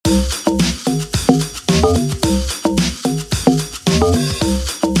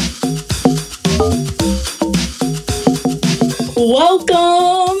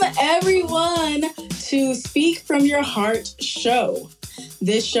Your Heart Show.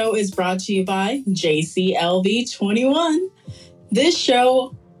 This show is brought to you by JCLV21. This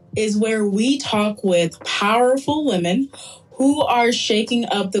show is where we talk with powerful women who are shaking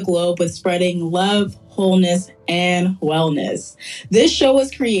up the globe with spreading love, wholeness, and wellness. This show was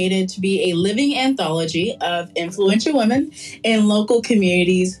created to be a living anthology of influential women in local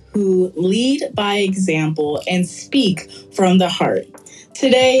communities who lead by example and speak from the heart.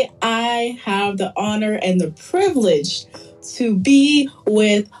 Today, I have the honor and the privilege to be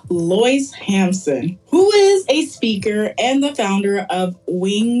with Loyce Hampson, who is a speaker and the founder of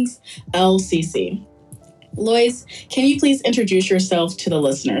Wings LCC. Loyce, can you please introduce yourself to the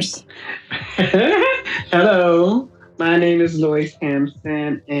listeners? Hello, my name is Loyce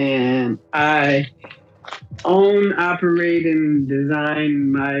Hampson, and I own, operate, and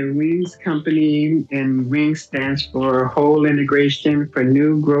design my Wings company, and Wings stands for Whole Integration for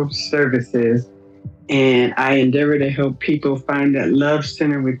New Growth Services. And I endeavor to help people find that love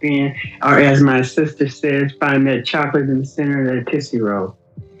center within, or as my sister says, find that chocolate in the center of their Tootsie Roll.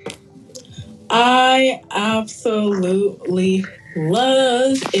 I absolutely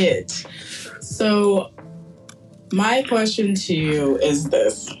love it. So my question to you is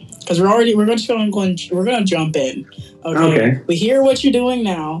this, because we're going to jump in. Okay. We hear what you're doing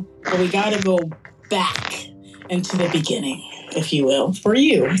now, but we got to go back into the beginning, if you will, for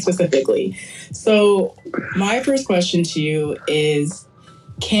you specifically. So my first question to you is,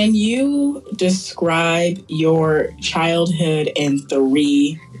 can you describe your childhood in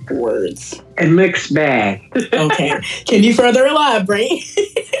 3 words? A mixed bag. Okay. Can you further elaborate?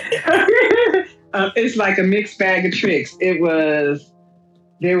 It's like a mixed bag of tricks. There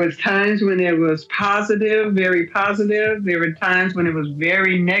was times when it was positive, very positive. There were times when it was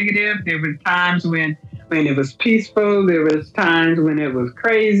very negative. There were times when it was peaceful. There was times when it was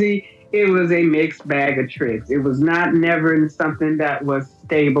crazy. It was a mixed bag of tricks. It was never something that was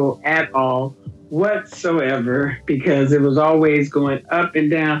stable at all whatsoever, because it was always going up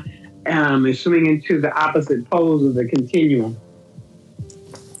and down and swinging to the opposite poles of the continuum.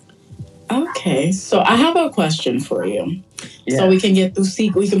 Okay, so I have a question for you. Yeah. So we can paint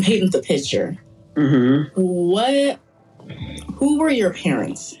the picture. Mm-hmm. Who were your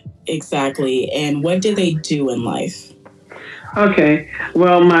parents exactly, and what did they do in life? Okay,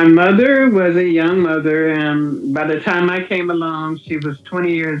 well, my mother was a young mother, and by the time I came along, she was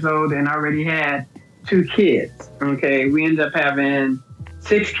 20 years old and already had 2 kids. Okay, we ended up having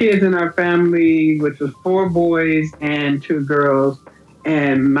 6 kids in our family, which was 4 boys and 2 girls,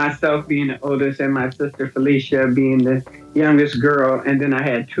 and myself being the oldest and my sister Felicia being the youngest girl, and then I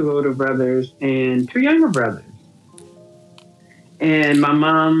had 2 older brothers and 2 younger brothers. And my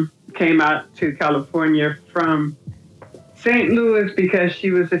mom came out to California from St. Louis because she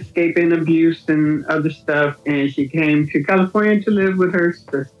was escaping abuse and other stuff, and she came to California to live with her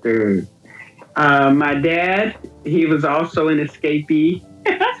sisters. My dad, he was also an escapee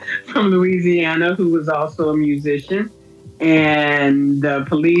from Louisiana who was also a musician, and the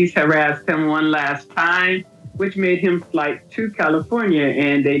police harassed him one last time, which made him flight to California,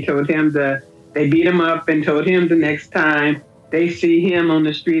 and they beat him up and told him the next time they see him on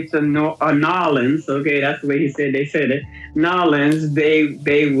the streets of Nolens, okay, that's the way they said it, Nolens,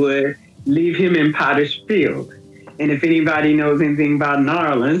 they would leave him in Potter's Field. And if anybody knows anything about New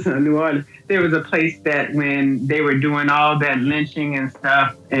Orleans, there was a place that when they were doing all that lynching and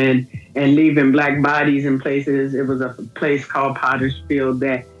stuff and leaving black bodies in places, it was a place called Potter's Field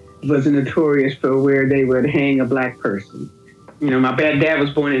that was notorious for where they would hang a black person. You know, my dad was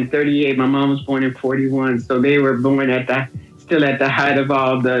born in 1938, my mom was born in 1941, so they were born still at the height of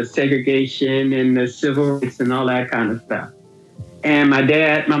all the segregation and the civil rights and all that kind of stuff. And my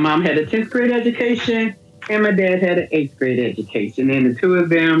mom had a 10th grade education, and my dad had an 8th grade education. And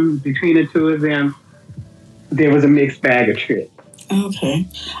between the two of them, there was a mixed bag of tricks. Okay.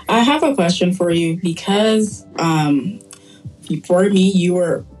 I have a question for you because for me, you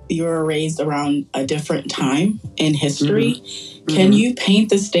were raised around a different time in history. Mm-hmm. Can you paint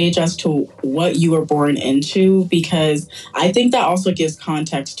the stage as to what you were born into? Because I think that also gives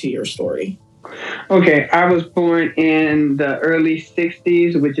context to your story. Okay, I was born in the early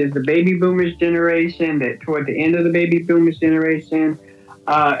 60s, which is the baby boomers generation, toward the end of the baby boomers generation.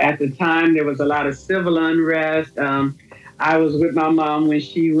 At the time, there was a lot of civil unrest. I was with my mom when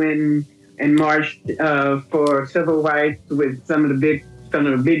she went and marched for civil rights with some of the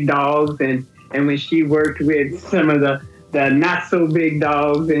big dogs, and when she worked with some of the not so big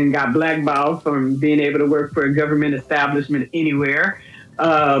dogs and got blackballed from being able to work for a government establishment anywhere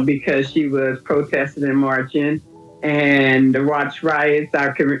because she was protesting and marching, and the Watts riots.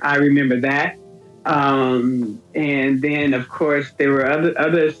 I remember that. And then, of course, there were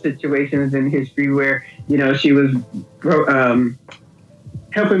other situations in history where she was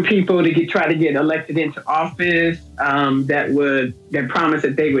helping people to try to get elected into office. That promised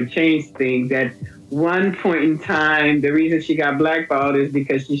that they would change things. At one point in time, the reason she got blackballed is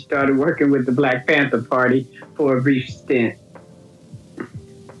because she started working with the Black Panther Party for a brief stint.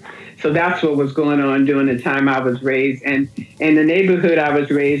 So that's what was going on during the time I was raised. And in the neighborhood I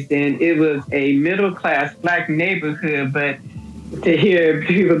was raised in, it was a middle class black neighborhood. But to hear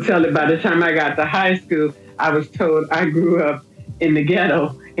people tell it, by the time I got to high school, I was told I grew up in the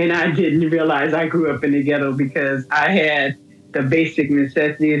ghetto. And I didn't realize I grew up in the ghetto because I had the basic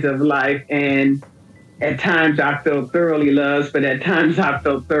necessities of life. And at times I felt thoroughly loved, but at times I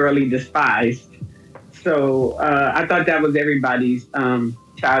felt thoroughly despised. So I thought that was everybody's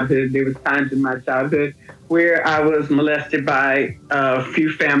childhood. There was times in my childhood where I was molested by a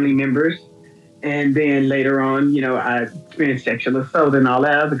few family members, and then later on, I experienced sexual assault and all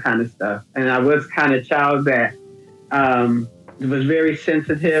that other kind of stuff. And I was kind of child that was very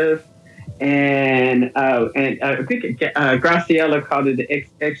sensitive, and I think Graciela called it the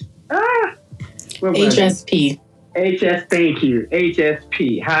HSP. Thank you,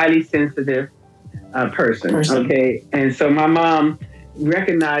 HSP, highly sensitive person. Okay, and so my mom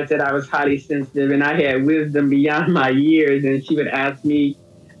recognized that I was highly sensitive and I had wisdom beyond my years, and she would ask me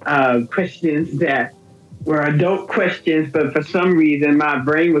questions that were adult questions, but for some reason my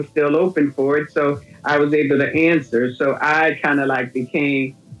brain was still open for it, so I was able to answer. So I kind of like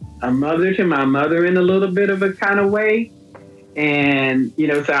became a mother to my mother in a little bit of a kind of way. And,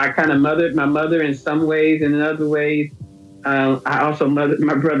 so I kind of mothered my mother in some ways, and in other ways, I also mothered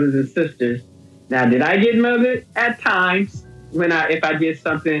my brothers and sisters. Now, did I get mothered? At times, if I did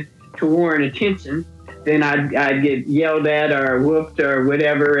something to warrant attention, then I'd get yelled at or whooped or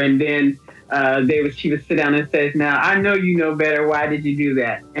whatever, and then she would sit down and say, "Now I know you know better. Why did you do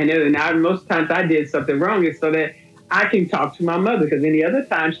that?" And most times I did something wrong, is so that I can talk to my mother, because any other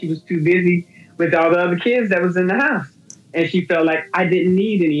time she was too busy with all the other kids that was in the house, and she felt like I didn't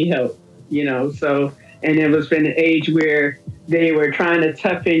need any help, So, and it was in an age where they were trying to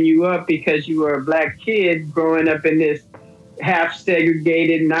toughen you up because you were a black kid growing up in this half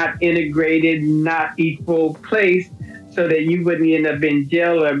segregated, not integrated, not equal place, so that you wouldn't end up in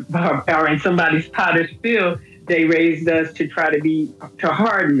jail or in somebody's potter's field. They raised us to try to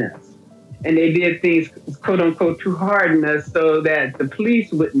harden us. And they did things, quote unquote, to harden us so that the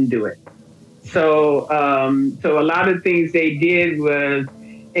police wouldn't do it. So a lot of things they did was,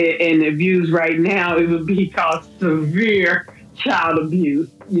 in abuse right now, it would be called severe child abuse,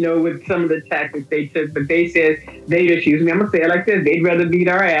 with some of the tactics they took. But they said, I'm going to say it like this, they'd rather beat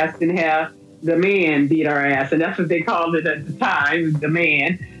our ass than have the man beat our ass. And that's what they called it at the time, the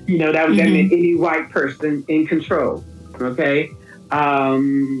man. That meant any white person in control. Okay?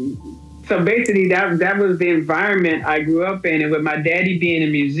 So basically, that was the environment I grew up in. And with my daddy being a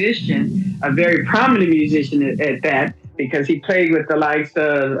musician, a very prominent musician at that, because he played with the likes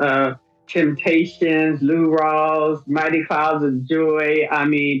of Temptations, Lou Rawls, Mighty Clouds of Joy.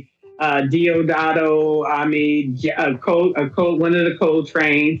 Diodato. One of the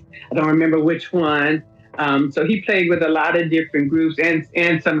Coltrane's. I don't remember which one. So he played with a lot of different groups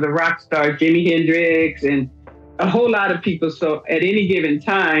and some of the rock stars, Jimi Hendrix, and a whole lot of people. So at any given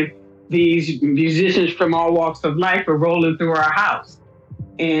time, these musicians from all walks of life are rolling through our house.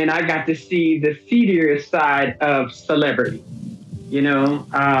 And I got to see the seedier side of celebrity, and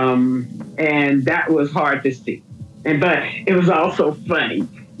that was hard to see. But it was also funny.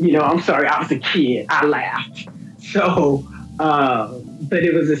 I'm sorry, I was a kid. I laughed. So, but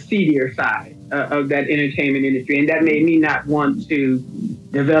it was a seedier side of that entertainment industry. And that made me not want to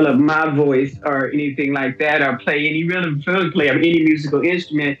develop my voice or anything like that, or play any musical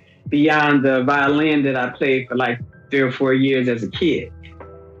instrument beyond the violin that I played for like 3 or 4 years as a kid.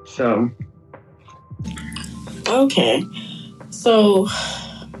 So. Okay. So,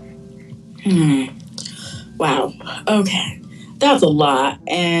 wow. Okay. That's a lot.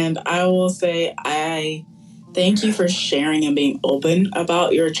 And I will say I thank you for sharing and being open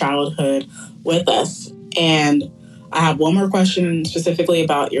about your childhood with us. And I have one more question specifically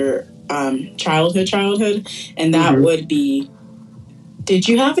about your childhood. And that would be, did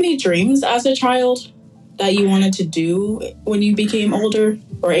you have any dreams as a child that you wanted to do when you became older,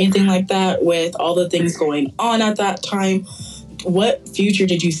 or anything like that? With all the things going on at that time, what future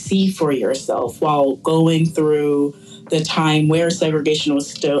did you see for yourself while going through the time where segregation was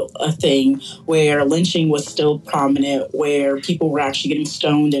still a thing, where lynching was still prominent, where people were actually getting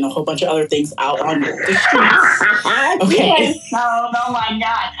stoned and a whole bunch of other things out on the streets. Okay. Oh my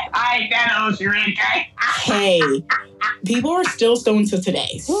God. I ain't that old, Sharika. Hey, people are still stoned to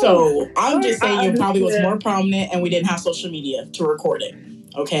today. So I'm just saying it probably was more prominent and we didn't have social media to record it.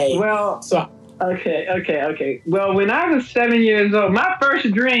 Okay. Well, so okay. Well, when I was 7 years old, my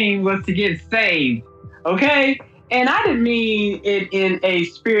first dream was to get saved. Okay? And I didn't mean it in a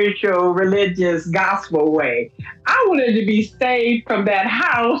spiritual, religious, gospel way. I wanted to be saved from that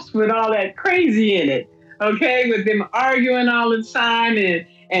house with all that crazy in it. Okay? With them arguing all the time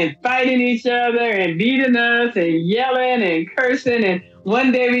and fighting each other and beating us and yelling and cursing. And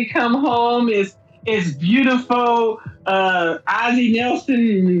one day we come home, it's beautiful Ozzie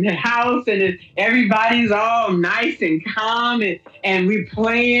Nelson house, and everybody's all nice and calm, and we're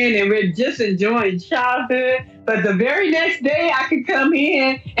playing and we're just enjoying childhood. But the very next day, I could come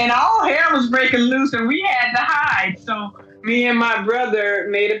in and all hell was breaking loose, and we had to hide. So me and my brother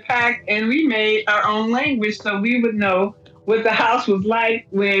made a pact, and we made our own language so we would know what the house was like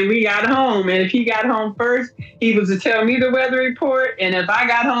when we got home. And if he got home first, he was to tell me the weather report. And if I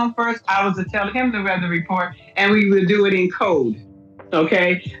got home first, I was to tell him the weather report. And we would do it in code.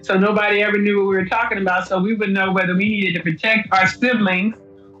 Okay? So nobody ever knew what we were talking about. So we would know whether we needed to protect our siblings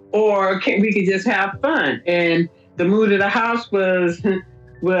or we could just have fun. And the mood of the house was I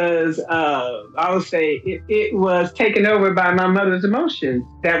would say, it was taken over by my mother's emotions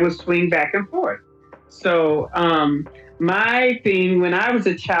that would swing back and forth. So, my thing when I was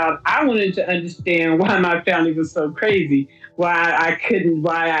a child, I wanted to understand why my family was so crazy, why I didn't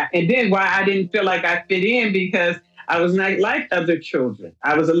feel like I fit in because I was not like other children.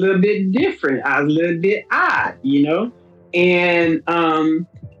 I was a little bit different. I was a little bit odd, and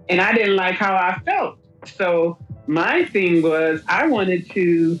I didn't like how I felt. So my thing was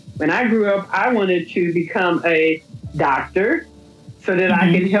when I grew up, I wanted to become a doctor so that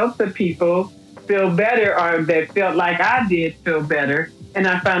I could help the people feel better, or that felt like I did feel better. And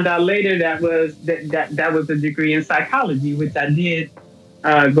I found out later that was a degree in psychology, which I did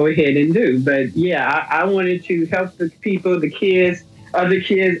go ahead and do. But yeah, I wanted to help the people, the kids, other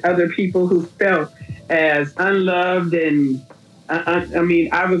people who felt as unloved. And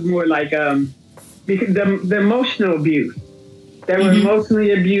I was more like because the emotional abuse. They were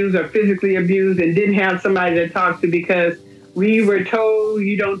emotionally abused or physically abused and didn't have somebody to talk to because we were told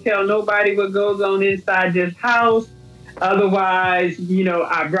you don't tell nobody what goes on inside this house. Otherwise,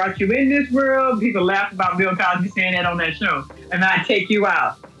 I brought you in this world. People laugh about Bill Cosby saying that on that show. And I take you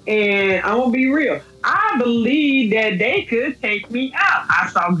out. And I'm going to be real. I believe that they could take me out. I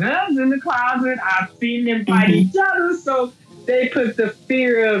saw guns in the closet. I've seen them fight each other. So they put the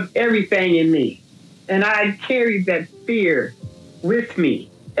fear of everything in me. And I carried that fear with me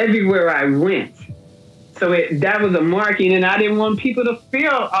everywhere I went. So that was a marking, and I didn't want people to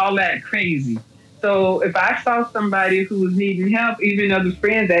feel all that crazy. So if I saw somebody who was needing help, even other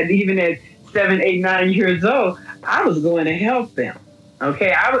friends even at 7, 8, 9 years old, I was going to help them.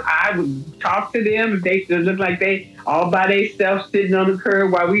 Okay, I would talk to them if they looked like they all by themselves sitting on the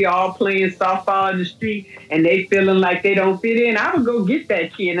curb while we all playing softball in the street and they feeling like they don't fit in. I would go get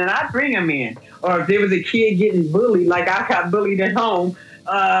that kid and I'd bring him in. Or if there was a kid getting bullied, like I got bullied at home,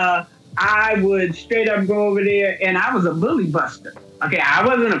 I would straight up go over there, and I was a bully buster. Okay, I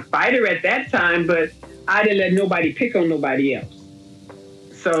wasn't a fighter at that time, but I didn't let nobody pick on nobody else.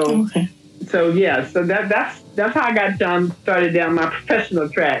 So that's how I got started down my professional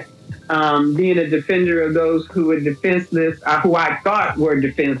track, being a defender of those who were defenseless, who I thought were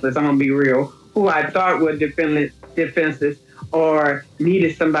defenseless. I'm gonna be real, who I thought were defenseless, or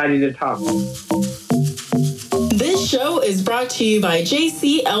needed somebody to talk to. This show is brought to you by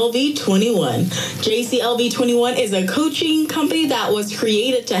JCLV21. JCLV21 is a coaching company that was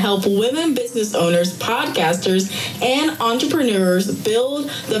created to help women business owners, podcasters, and entrepreneurs build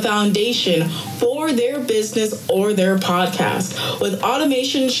the foundation for their business or their podcast. With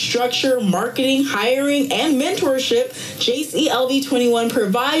automation, structure, marketing, hiring, and mentorship, JCLV21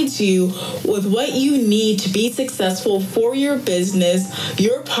 provides you with what you need to be successful for your business,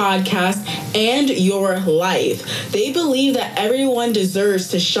 your podcast, and your life. They believe that everyone deserves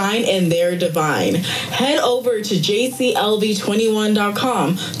to shine in their divine. Head over to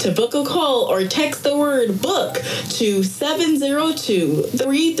jclv21.com to book a call or text the word book to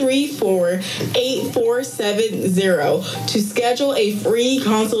 702-334-8470 to schedule a free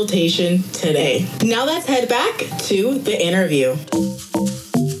consultation today. Now let's head back to the interview.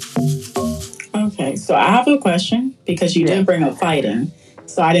 Okay, so I have a question because you did bring up fighting.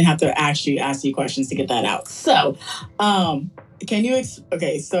 So I didn't have to actually ask you questions to get that out. So, can you,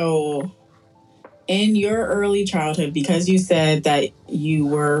 okay, so in your early childhood, because you said that you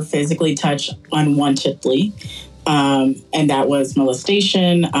were physically touched unwantedly, and that was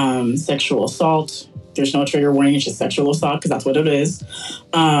molestation, sexual assault. There's no trigger warning, it's just sexual assault because that's what it is.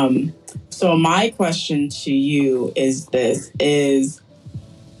 So my question to you is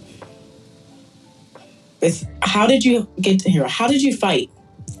how did you get to here? How did you fight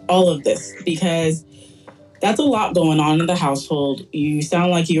all of this? Because that's a lot going on in the household. You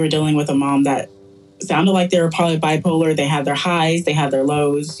sound like you were dealing with a mom that sounded like they were probably bipolar. They had their highs, they had their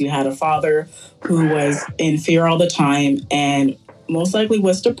lows. You had a father who was in fear all the time and most likely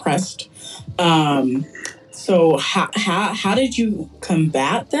was depressed. So how did you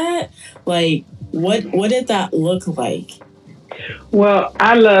combat that? Like, what did that look like? Well,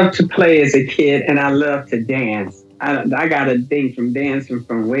 I loved to play as a kid, and I loved to dance. I got a thing from dancing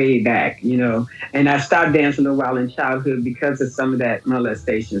from way back, and I stopped dancing a while in childhood because of some of that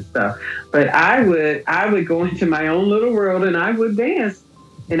molestation stuff. But I would go into my own little world and I would dance,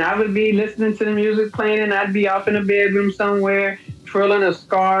 and I would be listening to the music playing, and I'd be off in a bedroom somewhere twirling a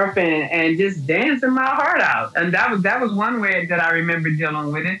scarf and just dancing my heart out. And that was one way that I remember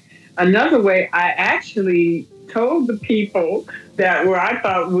dealing with it. Another way, I actually told the people that where I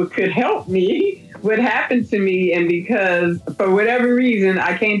thought could help me what happened to me, and because for whatever reason,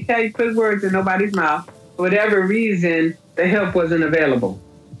 I can't put words in nobody's mouth. For whatever reason, the help wasn't available.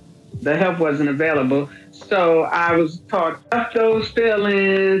 The help wasn't available. So I was taught, stuff those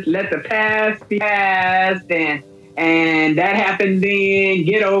feelings, let the past be past, and that happened then,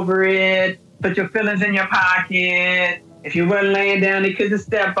 get over it, put your feelings in your pocket. If you weren't laying down, they couldn't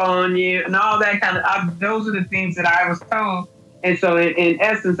step on you, and all that kind of. Those are the things that I was told. And so, in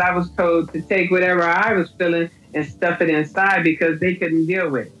essence, I was told to take whatever I was feeling and stuff it inside because they couldn't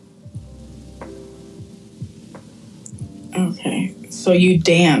deal with it. Okay, so you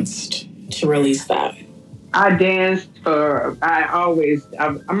danced to release that. I danced I'm always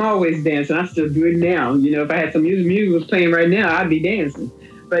dancing. I still do it now. If I had some music was playing right now, I'd be dancing.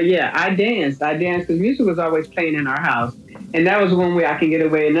 But yeah, I danced because music was always playing in our house. And that was one way I can get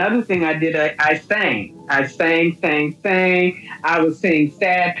away. Another thing I did, I sang. I sang. I would sing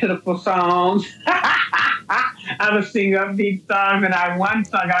sad, pitiful songs. I would sing upbeat songs. And one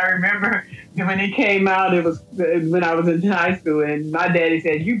song I remember when it came out, it was when I was in high school. And my daddy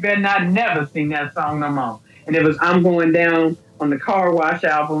said, "You better not never sing that song no more." And it was "I'm Going Down" on the Car Wash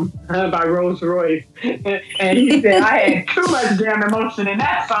album by Rolls Royce. And he said I had too much damn emotion in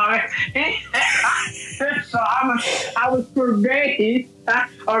that song. So I was forbidden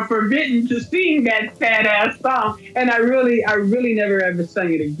to sing that sad ass song. And I really never ever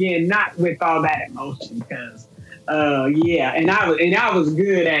sung it again, not with all that emotion, because yeah, and I was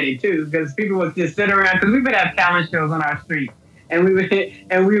good at it too, because people would just sit around, because we would have talent shows on our street, and we would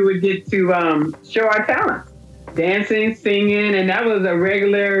get to show our talents. Dancing, singing, and that was a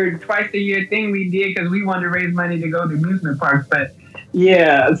regular twice a year thing we did because we wanted to raise money to go to amusement parks. But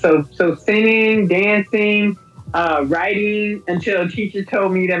yeah, so singing, dancing, writing, until a teacher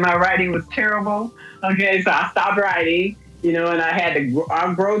told me that my writing was terrible. Okay, so I stopped writing, and I had to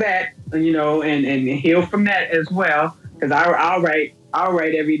outgrow that, and heal from that as well, because I'll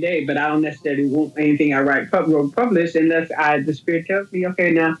write every day, but I don't necessarily want anything I write published unless the spirit tells me,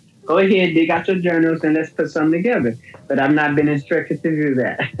 okay, now go ahead, dig out your journals, and let's put something together. But I've not been instructed to do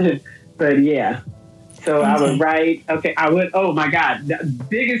that. But yeah. So okay. I would write. Okay, oh my God. The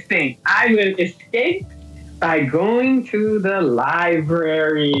biggest thing, I would escape by going to the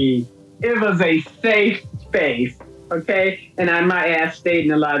library. It was a safe space. Okay? And my ass stayed in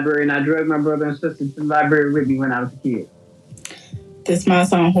the library, and I drug my brother and sister to the library with me when I was a kid. This might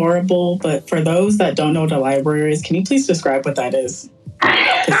sound horrible, but for those that don't know what a library is, can you please describe what that is?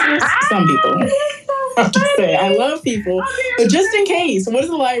 Some people. I'm just saying, I love people, but just in case, what is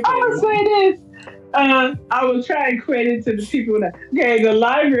the library? I will say this. I will try and equate it to the people that. Okay, the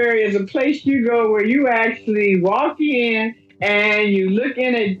library is a place you go where you actually walk in and you look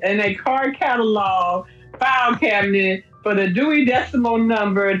in a card catalog file cabinet for the Dewey Decimal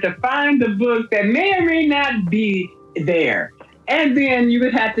number to find the book that may or may not be there. And then you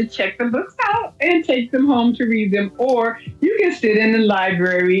would have to check the books out and take them home to read them. Or you can sit in the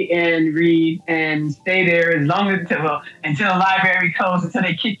library and read and stay there as long until the library closed, until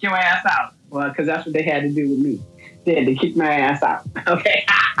they kick your ass out. Well, because that's what they had to do with me. They had to kick my ass out. Okay.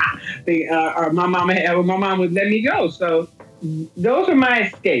 Or my mom would let me go. So those are my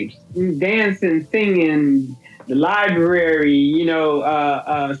escapes. Dancing, singing, the library,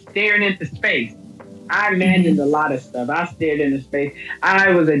 staring into space. I imagined a lot of stuff. I stared into space.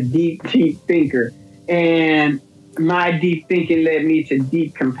 I was a deep, deep thinker. And my deep thinking led me to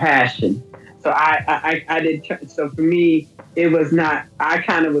deep compassion. So I did. So for me, it was not, I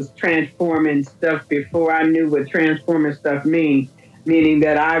kind of was transforming stuff before I knew what transforming stuff meaning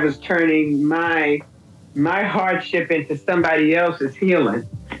that I was turning my hardship into somebody else's healing.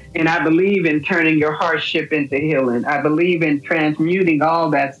 And I believe in turning your hardship into healing. I believe in transmuting all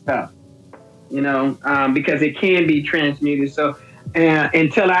that stuff, because it can be transmuted. So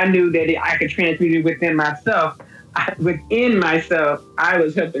until I knew that I could transmute it within myself, I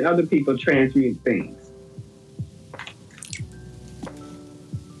was helping other people transmute things.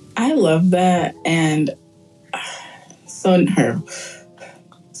 I love that. And so now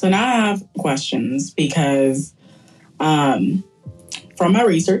I have questions because from my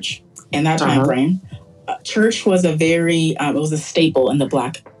research in that time frame, church was it was a staple in the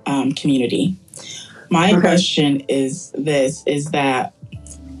Black community. My question is that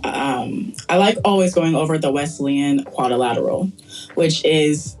I like always going over the Wesleyan quadrilateral, which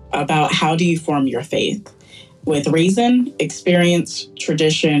is about how do you form your faith with reason, experience,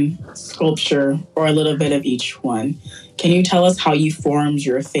 tradition, sculpture, or a little bit of each one. Can you tell us how you formed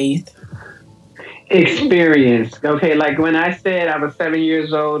your faith? Experience. Okay, like when I said I was 7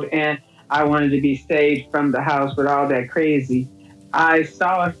 years old and I wanted to be saved from the house with all that crazy, I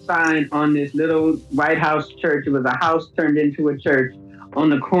saw a sign on this little White House church. It was a house turned into a church on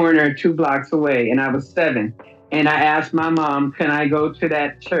the corner 2 blocks away, and I was 7. And I asked my mom, can I go to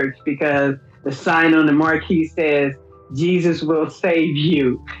that church? Because the sign on the marquee says, Jesus will save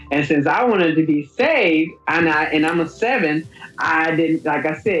you. And since I wanted to be saved, and I'm a 7, I didn't, like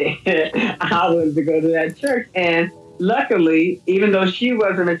I said, I wanted to go to that church. And luckily, even though she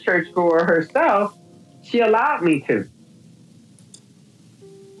wasn't a churchgoer herself, she allowed me to.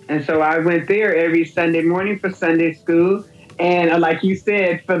 And so I went there every Sunday morning for Sunday school. And like you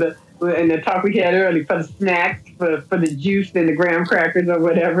said, in the talk we had earlier, for the snacks, for the juice and the graham crackers or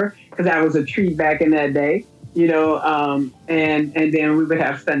whatever, because that was a treat back in that day, and then we would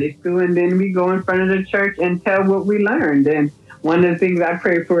have Sunday school, and then we go in front of the church and tell what we learned. And one of the things I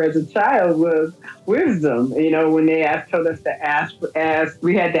prayed for as a child was wisdom. When they told us to ask,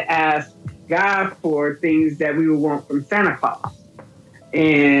 we had to ask God for things that we would want from Santa Claus.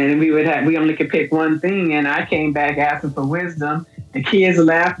 And we only could pick one thing, and I came back asking for wisdom. The kids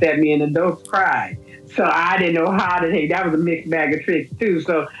laughed at me and adults cried. So I didn't know how to take, that was a mixed bag of tricks too.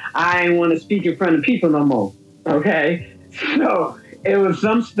 So I didn't want to speak in front of people no more. Okay. So it was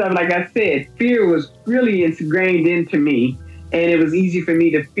some stuff, like I said, fear was really ingrained into me. And it was easy for me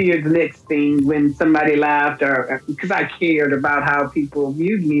to fear the next thing when somebody laughed, or because I cared about how people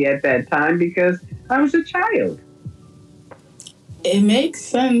viewed me at that time because I was a child. It makes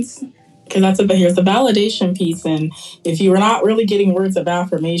sense. Because here's the validation piece. And if you are not really getting words of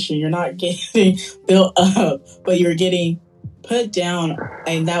affirmation, you're not getting built up, but you're getting put down.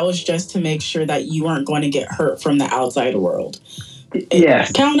 And that was just to make sure that you weren't going to get hurt from the outside world.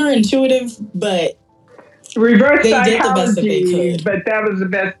 Yes. Counterintuitive, but reverse they psychology, did the best that they could. But that was the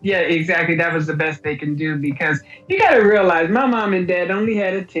best. Yeah, exactly. That was the best they can do, because you got to realize my mom and dad only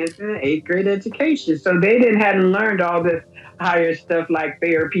had a 10th and an 8th grade education. So they hadn't learned all this higher stuff like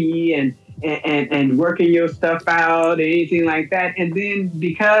therapy and working your stuff out and anything like that. And then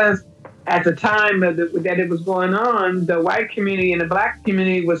because at the time that it was going on, the white community and the Black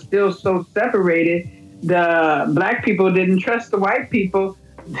community was still so separated. The Black people didn't trust the white people.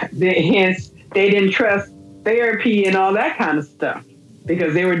 Hence, they didn't trust therapy and all that kind of stuff,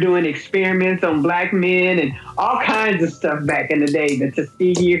 because they were doing experiments on Black men and all kinds of stuff back in the day. The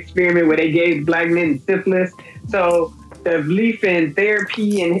Tuskegee experiment where they gave Black men syphilis. So the belief in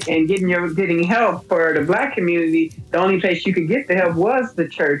therapy and getting help for the Black community, the only place you could get the help was the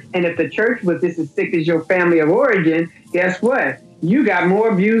church. And if the church was just as sick as your family of origin, guess what? You got more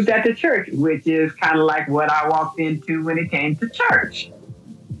abused at the church, which is kind of like what I walked into when it came to church.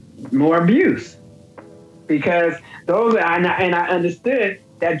 More abuse. Because I understood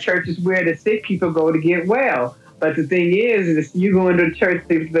that church is where the sick people go to get well. But the thing is you go into church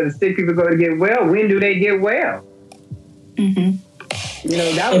where the sick people go to get well, when do they get well? Mm-hmm.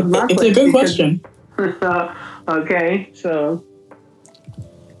 That was my question. It's a good question. Okay, so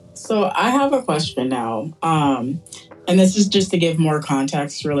I have a question now. And this is just to give more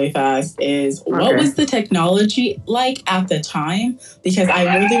context really fast, what was the technology like at the time? Because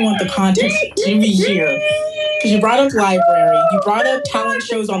I really want the context to be here. because you brought up library, you brought up talent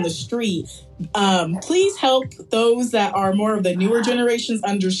shows on the street. Please help those that are more of the newer generations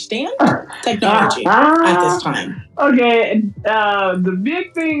understand technology at this time. Okay, the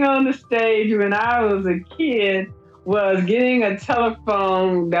big thing on the stage when I was a kid was getting a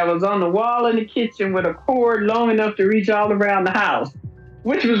telephone that was on the wall in the kitchen with a cord long enough to reach all around the house,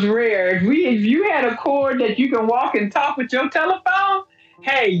 which was rare. If you had a cord that you can walk and talk with your telephone,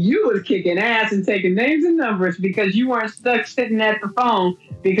 hey, you was kicking ass and taking names and numbers because you weren't stuck sitting at the phone.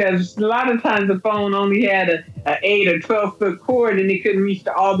 Because a lot of times the phone only had a 8 or 12 foot cord and it couldn't reach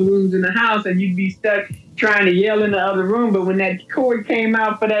to all the rooms in the house, and you'd be stuck trying to yell in the other room. But when that cord came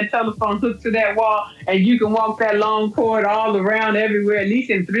out for that telephone hooked to that wall, and you can walk that long cord all around everywhere, at least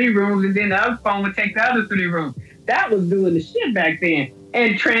in 3 rooms, and then the other phone would take the other 3 rooms. That was doing the shit back then.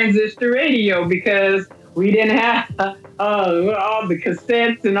 And transistor radio, because we didn't have all the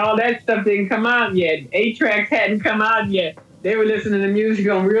cassettes and all that stuff didn't come out yet. 8 tracks hadn't come out yet. They were listening to music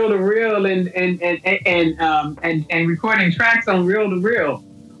on reel to reel and recording tracks on reel to reel.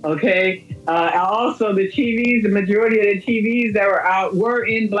 Okay. Also, the TVs, the majority of the TVs that were out were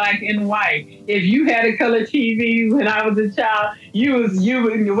in black and white. If you had a color TV when I was a child, there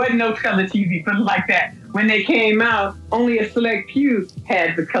wasn't no color TV, put it like that. When they came out, only a select few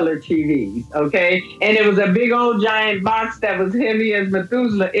had the color TVs, okay? And it was a big old giant box that was heavy as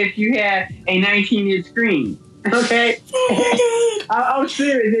Methuselah if you had a 19-inch screen, okay? I'm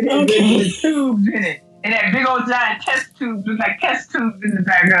serious. It had the tubes in it. And that big old giant test tubes was like test tubes in the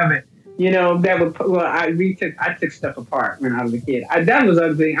back of it. You know, that would, I took stuff apart when I was a kid. That was the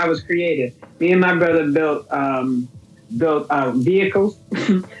other thing. I was creative. Me and my brother built vehicles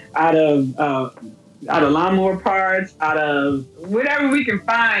out of lawnmower parts, out of whatever we can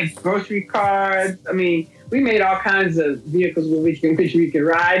find, grocery carts. I mean, we made all kinds of vehicles which we could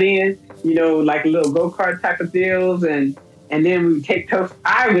ride in, you know, like little go-kart type of deals. And then we would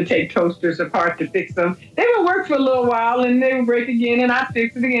I would take toasters apart to fix them. They would work for a little while and they would break again and I'd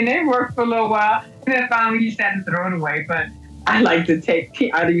fix it again. They would work for a little while and then finally we just had to throw it away. But I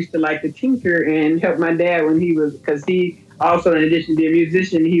used to like to tinker and help my dad because he also, in addition to being a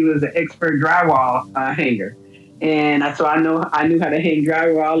musician, he was an expert drywall hanger. And so I knew how to hang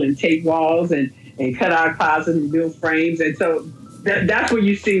drywall and tape walls and cut out closets and build frames. And so that's what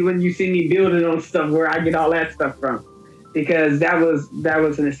you see when you see me building on stuff, where I get all that stuff from. Because that was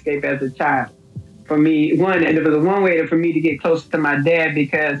an escape as a child for me. And it was one way for me to get closer to my dad,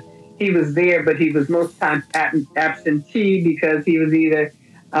 because he was there, but he was most times absentee because he was either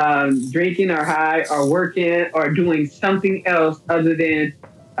drinking or high or working or doing something else other than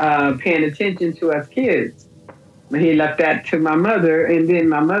paying attention to us kids. He left that to my mother, and then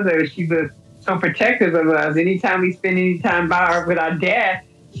my mother, she was so protective of us. Anytime we spent any time with our dad,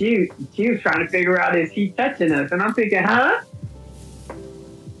 she was trying to figure out, is he touching us? And I'm thinking, huh?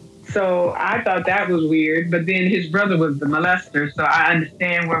 So I thought that was weird. But then his brother was the molester, so I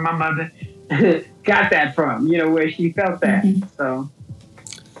understand where my mother got that from, you know, where she felt that. Mm-hmm. So.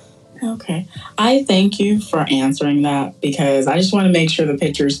 Okay. I thank you for answering that, because I just want to make sure the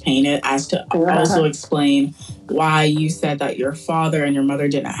picture is painted, as to also explain why you said that your father and your mother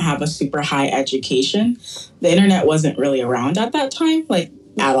didn't have a super high education. The internet wasn't really around at that time, like,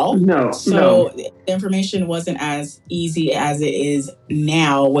 at all. So the information wasn't as easy as it is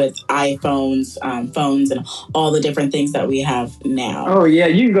now with iPhones, phones, and all the different things that we have now. Oh, yeah.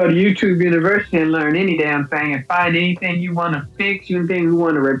 You can go to YouTube University and learn any damn thing and find anything you want to fix, anything you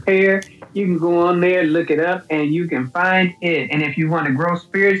want to repair. You can go on there, look it up, and you can find it. And if you want to grow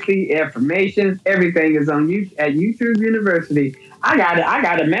spiritually, affirmations, everything is on at YouTube University. I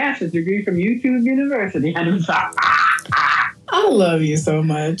got a master's degree from YouTube University. And it's I love you so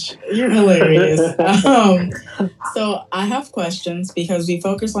much. You're hilarious. So I have questions, because we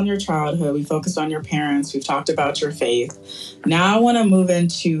focused on your childhood. We focused on your parents. We've talked about your faith. Now I want to move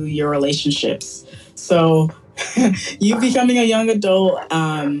into your relationships. So you becoming a young adult,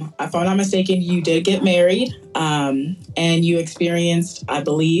 if I'm not mistaken, you did get married, and you experienced, I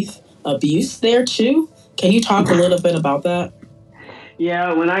believe, abuse there too. Can you talk a little bit about that?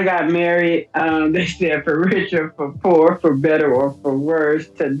 Yeah, when I got married, they said, for richer, for poor, for better, or for worse,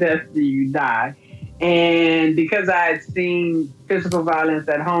 to death do you die. And because I had seen physical violence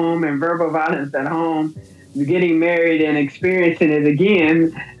at home and verbal violence at home, getting married and experiencing it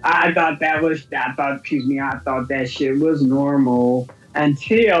again, I thought that shit was normal,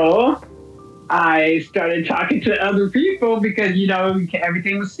 until I started talking to other people, because, you know,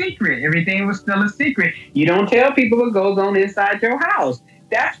 everything was secret. Everything was still a secret. You don't tell people what goes on inside your house.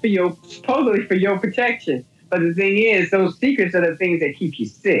 That's supposedly for your protection. But the thing is, those secrets are the things that keep you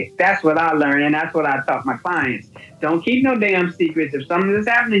sick. That's what I learned, and that's what I taught my clients. Don't keep no damn secrets. If something is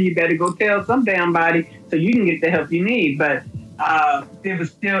happening, you better go tell some damn body so you can get the help you need. But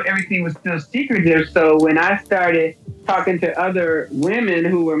everything was still secretive. So when I started talking to other women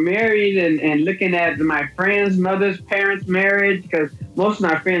who were married and looking at my friends' mothers' parents' marriage, because most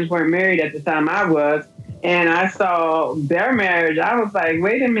of my friends weren't married at the time I was, and I saw their marriage, I was like,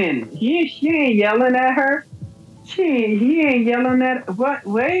 wait a minute, she ain't yelling at her. He ain't yelling at what?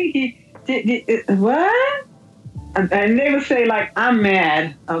 Wait, what? And they would say like, I'm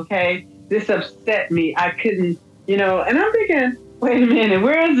mad. Okay, this upset me. I couldn't, And I'm thinking, wait a minute,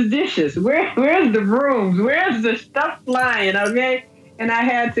 where's the dishes? Where's the brooms? Where's the stuff flying? Okay, and I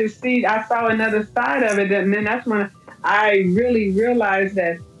had to see. I saw another side of it, and then that's when I really realized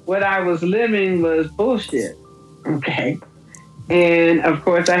that what I was living was bullshit. Okay, and of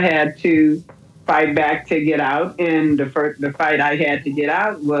course I had to fight back to get out. And the fight I had to get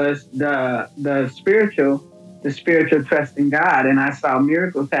out was the spiritual trust in God. And I saw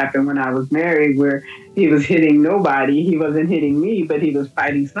miracles happen when I was married, where he was hitting nobody. He wasn't hitting me, but he was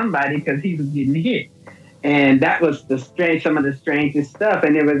fighting somebody because he was getting hit. And that was some of the strangest stuff.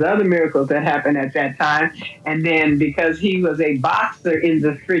 And there was other miracles that happened at that time. And then because he was a boxer in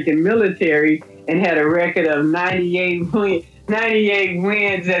the freaking military and had a record of 98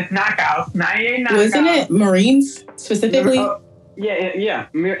 wins as knockouts, 98 knockouts. Wasn't it Marines specifically? Yeah.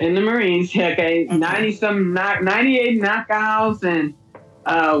 In the Marines, okay. 98 knockouts and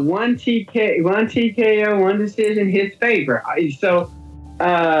one TKO, one decision, his favor. So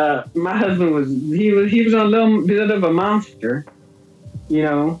my husband was a little bit of a monster,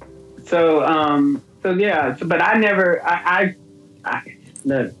 So yeah. But I never. I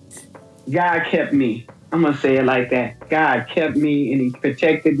look. God kept me. I'm gonna say it like that. God kept me, and He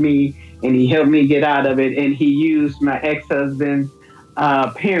protected me, and He helped me get out of it. And He used my ex-husband's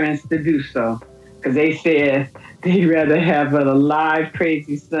parents to do so, because they said they'd rather have a live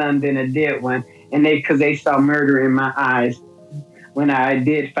crazy son than a dead one, and because they saw murder in my eyes when I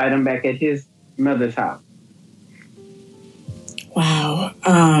did fight him back at his mother's house. Wow.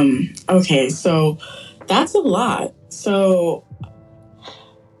 Okay, so that's a lot. So,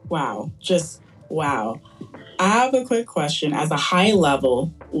 wow, just wow. I have a quick question. As a high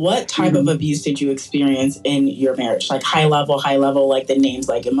level, what type of abuse did you experience in your marriage? Like high level, like the names,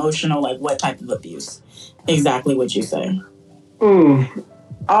 like emotional, like what type of abuse? Exactly what you say. Ooh,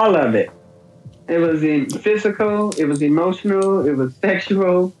 all of it. It was physical, it was emotional, it was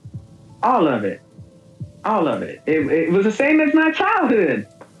sexual, all of it. All of it. It was the same as my childhood.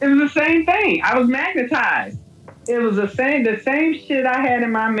 It was the same thing. I was magnetized. It was the same shit I had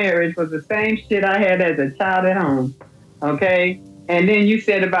in my marriage was the same shit I had as a child at home. Okay? And then you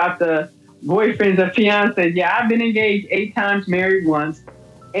said about the boyfriends or fiancés. Yeah, I've been engaged 8 times, married once.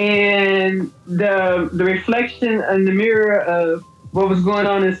 And the reflection in the mirror of what was going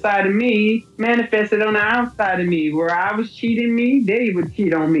on inside of me manifested on the outside of me. Where I was cheating me, they would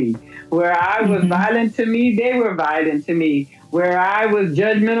cheat on me. Where I was violent to me, they were violent to me. Where I was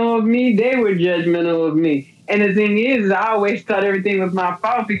judgmental of me, they were judgmental of me. And the thing is, I always thought everything was my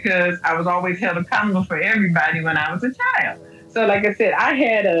fault because I was always held accountable for everybody when I was a child. So like I said, I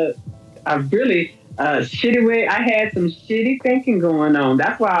had a really shitty way. I had some shitty thinking going on.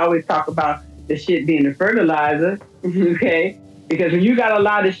 That's why I always talk about the shit being the fertilizer, okay? Because when you got a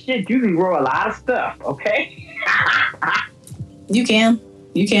lot of shit, you can grow a lot of stuff, okay? You can.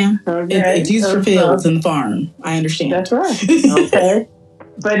 Okay. It's used for fields and the farm. I understand. That's right. Okay.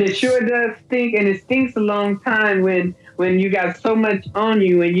 But it sure does stink, and it stinks a long time when you got so much on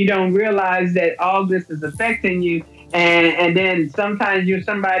you and you don't realize that all this is affecting you. And then sometimes you're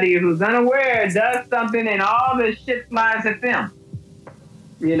somebody who's unaware, does something, and all this shit flies at them.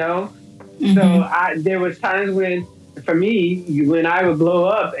 So there was times when, for me, when I would blow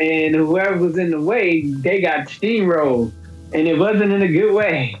up and whoever was in the way, they got steamrolled, and it wasn't in a good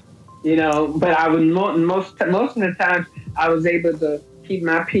way, But I would most of the times I was able to keep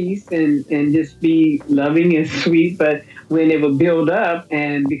my peace and just be loving and sweet. But when it would build up,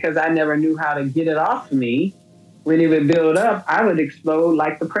 and because I never knew how to get it off of me, when it would build up, I would explode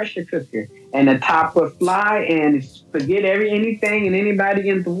like the pressure cooker, and the top would fly and forget anything and anybody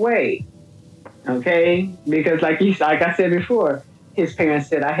in the way. Okay, because like I said before, his parents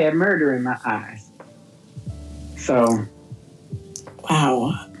said I had murder in my eyes. So,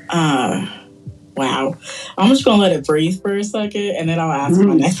 wow. I'm just gonna let it breathe for a second, and then I'll ask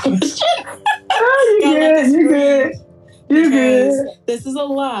my next question. You good. because this is a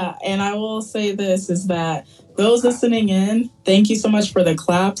lot. And I will say this is that those listening in, thank you so much for the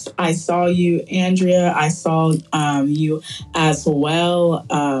claps. I saw you, Andrea. I saw you as well,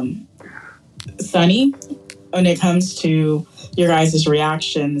 Sunny, when it comes to your guys'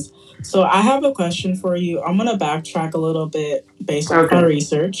 reactions. So I have a question for you. I'm going to backtrack a little bit based on our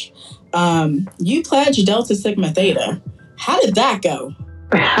research. You pledged Delta Sigma Theta. How did that go?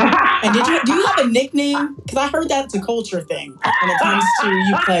 And do you have a nickname? Because I heard that's a culture thing when it comes to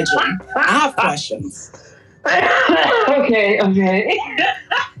you pledging. I have questions. Okay.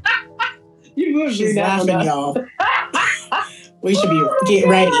 She's laughing, y'all. We should get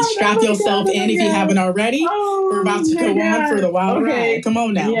ready. Strap yourself in if you haven't already. We're about to go on for the wild ride. Come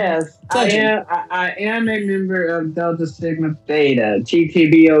on now. Yes, I am a member of Delta Sigma Theta,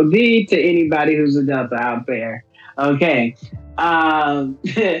 TTBOD, to anybody who's a Delta out there. Okay. And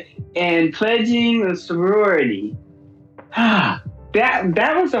pledging a sorority. That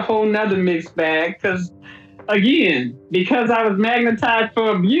was a whole nother mixed bag because, again, because I was magnetized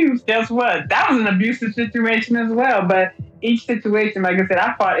for abuse, guess what? That was an abusive situation as well. But each situation, like I said,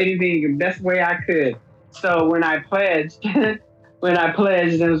 I fought anything the best way I could. So when I pledged, it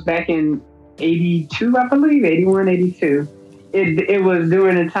was back in 82, I believe, 81, 82. It was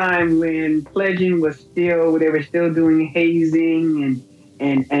during a time when pledging was they were still doing hazing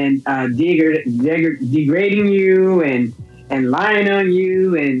and degrading you and lying on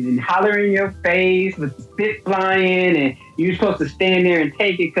you and hollering in your face with spit flying, and you're supposed to stand there and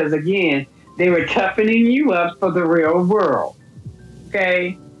take it because, again, they were toughening you up for the real world.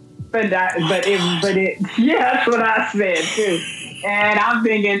 Okay? But yeah, that's what I said too. And I'm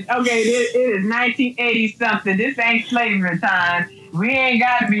thinking, okay, it is 1980 something. This ain't slavery time. You ain't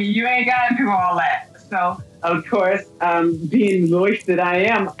got to do all that. So, of course, being Loyce that I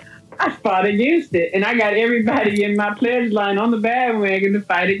am, I fought against it. And I got everybody in my pledge line on the bandwagon to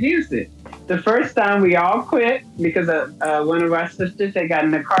fight against it. The first time we all quit because one of our sisters had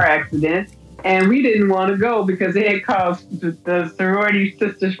gotten in a car accident. And we didn't want to go because they had called the sorority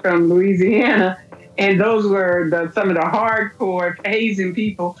sisters from Louisiana. And those were some of the hardcore hazing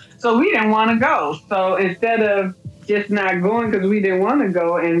people. So we didn't want to go. So instead of just not going because we didn't want to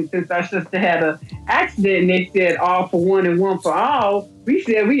go, and since our sister had an accident and they said all for one and one for all, we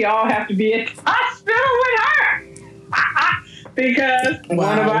said we all have to be at the hospital with her. Because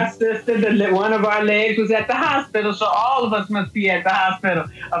one of our sisters, one of our legs was at the hospital, so all of us must be at the hospital.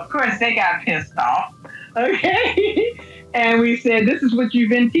 Of course, they got pissed off. Okay? And we said, this is what you've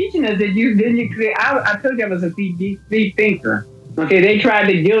been teaching us. I told you I was a deep thinker. Okay, they tried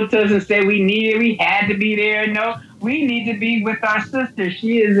to guilt us and say we had to be there. No, we need to be with our sister.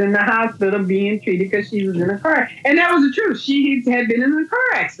 She is in the hospital being treated because she was in a car. And that was the truth. She had been in a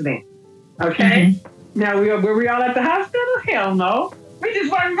car accident. Okay? Mm-hmm. Now, were we all at the hospital? Hell no. We just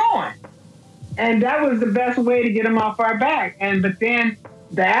weren't going. And that was the best way to get them off our back. But then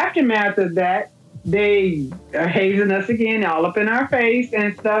the aftermath of that, they are hazing us again, all up in our face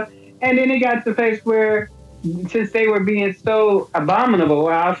and stuff. And then it got to the place where, since they were being so abominable,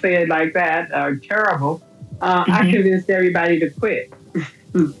 I'll say it like that, or terrible, I convinced everybody to quit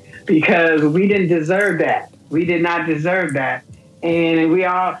because we didn't deserve that. We did not deserve that. And we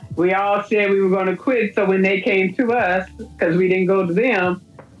all said we were going to quit. So when they came to us, because we didn't go to them,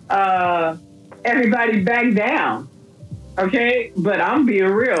 everybody backed down. Okay? But I'm being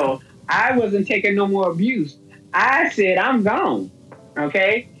real. I wasn't taking no more abuse. I said, I'm gone.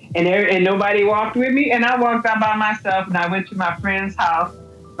 Okay? And nobody walked with me. And I walked out by myself, and I went to my friend's house,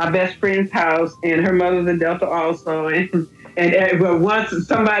 my best friend's house, and her mother's in Delta also. And once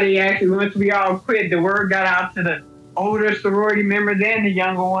we all quit, the word got out to the older sorority members and the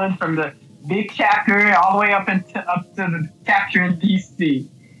younger ones from the big chapter all the way up to the chapter in D.C.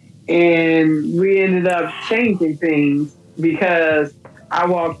 And we ended up changing things because I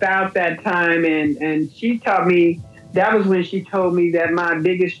walked out that time, and she taught me. That was when she told me that my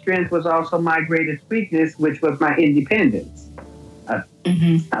biggest strength was also my greatest weakness, which was my independence.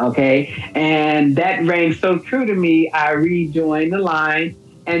 Okay. And that rang so true to me, I rejoined the line.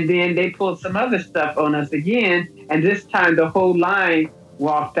 And then they pulled some other stuff on us again. And this time the whole line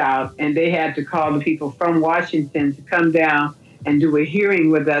walked out, and they had to call the people from Washington to come down and do a hearing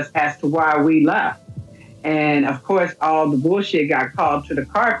with us as to why we left. And of course, all the bullshit got called to the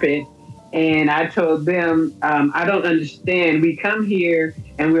carpet. And I told them, I don't understand. We come here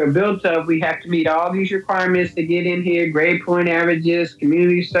and we're built up. We have to meet all these requirements to get in here, grade point averages,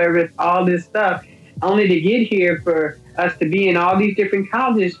 community service, all this stuff, only to get here for us to be in all these different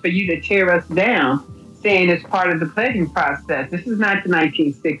colleges for you to tear us down, saying it's part of the pledging process. This is not the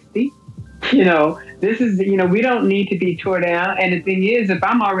 1960s. This is, we don't need to be tore down. And the thing is, if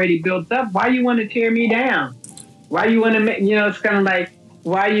I'm already built up, why you want to tear me down? Why you want to make, it's kind of like,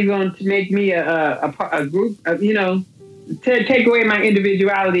 why are you going to make me a group of, take away my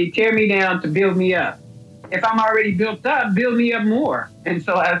individuality, tear me down to build me up? If I'm already built up, build me up more. And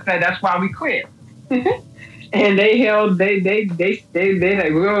so I said, that's why we quit. And they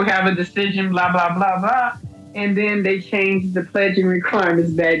like, we'll have a decision, blah, blah, blah, blah. And then they changed the pledging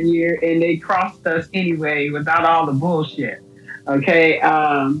requirements that year, and they crossed us anyway without all the bullshit. Okay,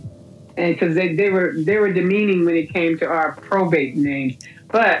 and because they were demeaning when it came to our probate names.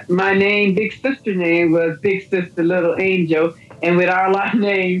 But my name, Big Sister name, was Big Sister Little Angel, and with our lot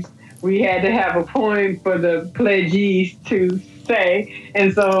names, we had to have a poem for the pledgees to say,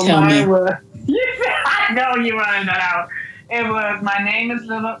 and so mine was. I know you wanted that out. It was, my name is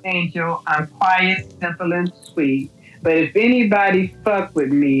Little Angel. I'm quiet, simple, and sweet. But if anybody fuck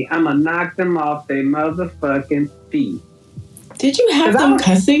with me, I'ma knock them off their motherfucking feet. Did you have them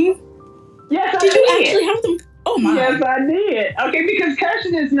cussing? Yes, I did. Did you actually have them? Oh my! Yes, I did. Okay, because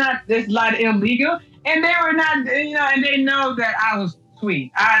cursing is not, there's a lot illegal, and they were not, and they know that I was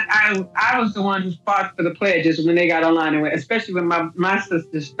sweet. I was the one who fought for the pledges when they got online, and especially when my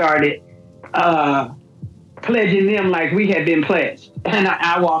sister started pledging them like we had been pledged, and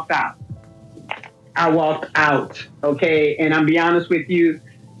I walked out. Okay, and I'll be honest with you,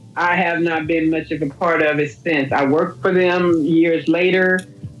 I have not been much of a part of it since. I worked for them years later,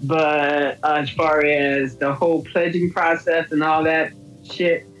 but as far as the whole pledging process and all that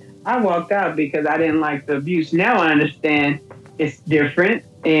shit, I walked out because I didn't like the abuse. Now I understand it's different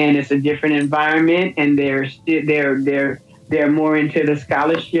and it's a different environment, and they're more into the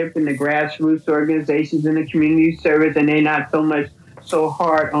scholarship and the grassroots organizations and the community service, and they're not so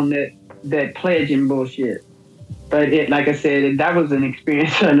hard on that pledging bullshit. But like I said, that was an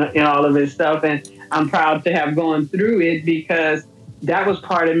experience in all of this stuff, and I'm proud to have gone through it because that was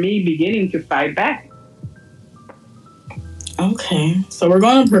part of me beginning to fight back. Okay, so we're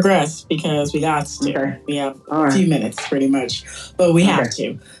going to progress because we got to. Okay. We have a few minutes, pretty much, but we have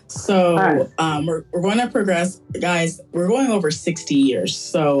to. So we're going to progress, guys. We're going over 60 years,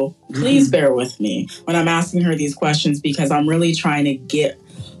 so please bear with me when I'm asking her these questions because I'm really trying to get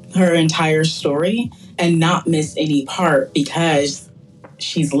her entire story and not miss any part because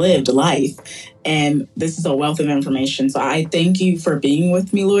she's lived life. And this is a wealth of information. So I thank you for being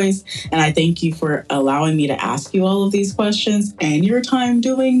with me, Loyce. And I thank you for allowing me to ask you all of these questions and your time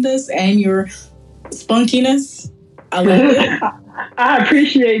doing this and your spunkiness. I love it. I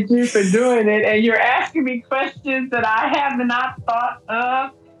appreciate you for doing it. And you're asking me questions that I have not thought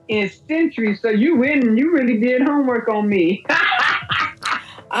of in centuries. So you win. You really did homework on me.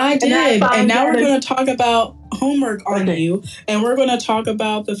 I did. And now we're going to talk about homework on you. And we're going to talk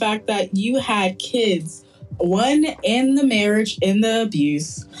about the fact that you had kids. One in the marriage, in the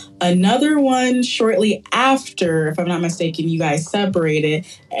abuse. Another one shortly after, if I'm not mistaken, you guys separated.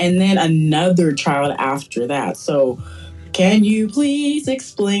 And then another child after that. So can you please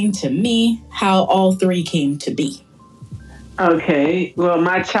explain to me how all three came to be? Okay. Well,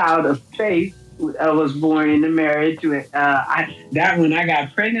 my child of faith was born in the marriage. That one I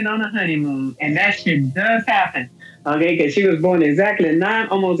got pregnant on a honeymoon, and that shit does happen. Okay, because she was born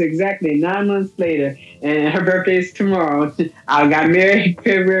almost exactly 9 months later, and her birthday is tomorrow. I got married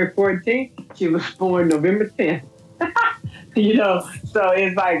February 14th. She was born November 10th. So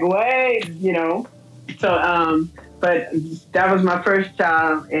it's like, wait, So, but that was my first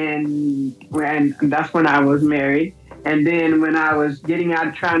child, and that's when I was married. And then when I was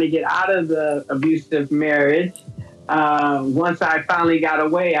trying to get out of the abusive marriage, once I finally got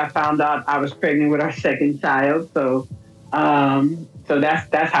away, I found out I was pregnant with our second child. So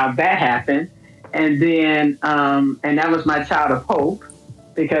that's how that happened. And then, and that was my child of hope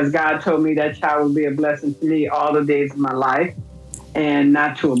because God told me that child would be a blessing to me all the days of my life and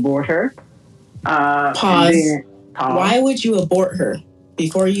not to abort her. Pause. Why would you abort her?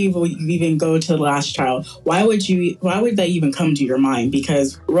 Before you even go to the last child, why would that even come to your mind?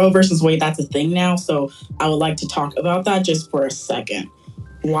 Because Roe versus Wade, that's a thing now. So I would like to talk about that just for a second.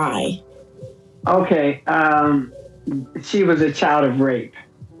 Why? Okay. She was a child of rape.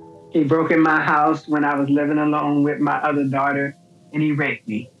 He broke in my house when I was living alone with my other daughter, and he raped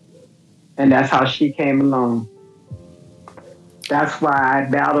me. And that's how she came along. That's why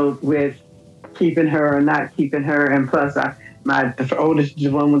I battled with keeping her or not keeping her. And plus, the oldest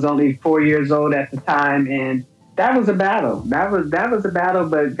one was only 4 years old at the time, and that was a battle. That was a battle,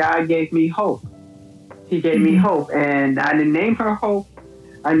 but God gave me hope. He gave me hope, and I didn't name her Hope.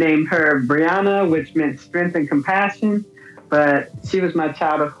 I named her Brianna, which meant strength and compassion, but she was my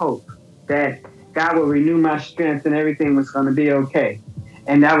child of hope that God will renew my strength and everything was going to be okay.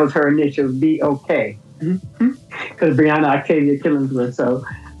 And that was her initials, be okay. Because Brianna Octavia Killingsworth. So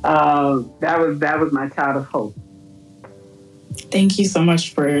that was my child of hope. Thank you so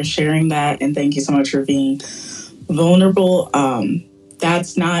much for sharing that, and thank you so much for being vulnerable.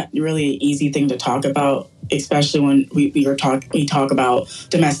 That's not really an easy thing to talk about, especially when we talk about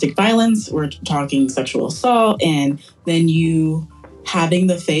domestic violence. We're talking sexual assault, and then you having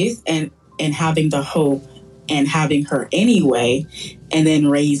the faith and having the hope and having her anyway, and then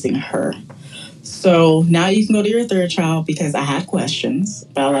raising her. So now you can go to your third child because I had questions,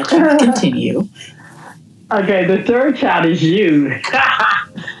 but I'll let you continue. Okay, the third child is you.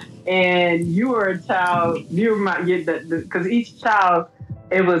 And you were a child, you were my, because each child,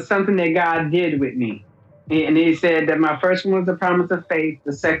 it was something that God did with me. And he said that my first one was the promise of faith,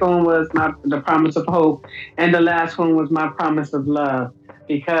 the second one was the promise of hope, and the last one was my promise of love.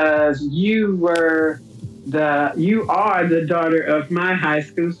 Because you are the daughter of my high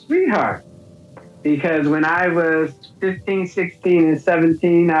school sweetheart. Because when I was 15, 16, and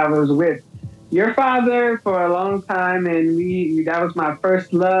 17, I was with your father for a long time, and that was my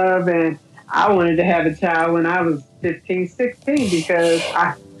first love, and I wanted to have a child when I was 15, 16 because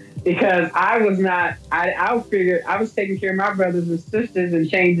I was not I figured I was taking care of my brothers and sisters and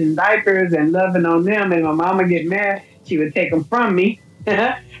changing diapers and loving on them, and my mama get mad, she would take them from me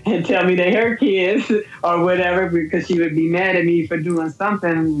and tell me they her kids or whatever, because she would be mad at me for doing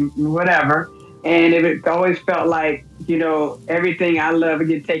something, whatever. And it always felt like, everything I love would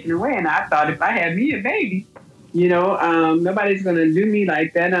get taken away. And I thought if I had me a baby, nobody's going to do me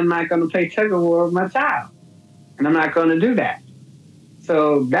like that. I'm not going to play tug of war with my child. And I'm not going to do that.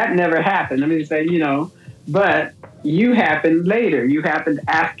 So that never happened. Let me just say, but you happened later. You happened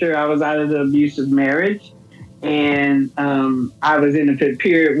after I was out of the abusive marriage. And I was in a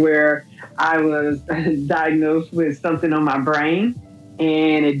period where I was diagnosed with something on my brain.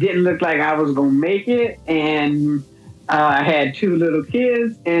 And it didn't look like I was going to make it. And I had 2 little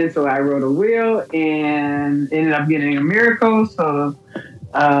kids. And so I wrote a will and ended up getting a miracle. So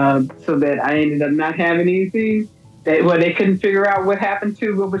that I ended up not having anything. They couldn't figure out what happened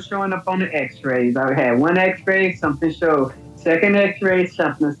to what was showing up on the x-rays. I had 1 x-ray, something showed. 2nd x-ray,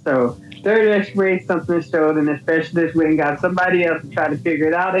 something showed. 3rd x-ray, something showed. And the specialist went and got somebody else to try to figure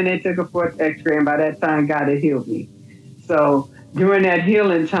it out. And they took a 4th x-ray. And by that time, God had healed me. So during that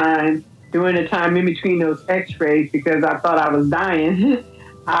healing time, during the time in between those x-rays, because I thought I was dying,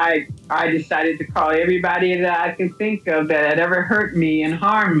 I decided to call everybody that I can think of that had ever hurt me and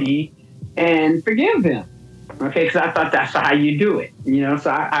harmed me and forgive them. Okay, because I thought that's how you do it. So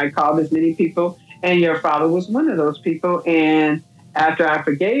I called as many people, and your father was one of those people. And after I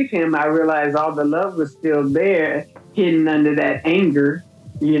forgave him, I realized all the love was still there, hidden under that anger,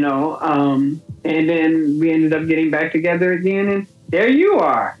 and then we ended up getting back together again, and there you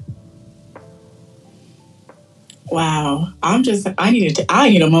are. Wow. I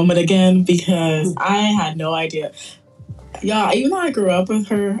need a moment again because I had no idea. Yeah, even though I grew up with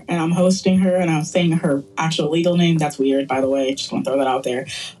her and I'm hosting her and I'm saying her actual legal name, that's weird, by the way. Just want to throw that out there.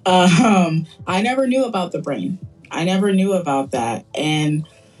 I never knew about the brain. I never knew about that. And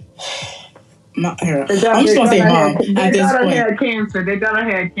I'm just going to say mom at this point. They thought I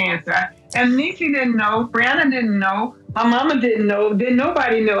had cancer. And Niecy didn't know. Brianna didn't know. My mama didn't know. Didn't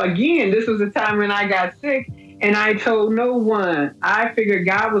nobody know. Again, this was a time when I got sick. And I told no one. I figured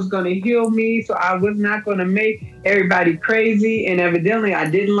God was going to heal me, so I was not going to make everybody crazy. And evidently, I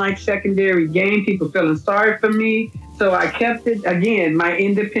didn't like secondary gain, people feeling sorry for me. So I kept it. Again, my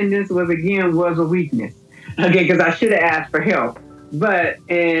independence was a weakness. Okay, because I should have asked for help.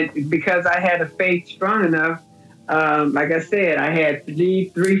 And because I had a faith strong enough, like I said, I had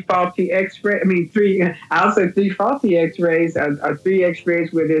three faulty x-rays. Three faulty x-rays, or 3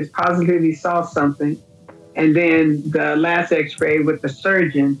 x-rays where they positively saw something. And then the last x-ray with the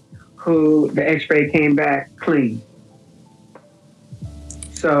surgeon, who the x-ray came back clean.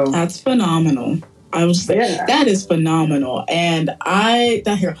 So that's phenomenal. I was that is phenomenal. And I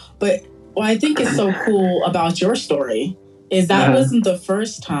think is so cool about your story is that wasn't the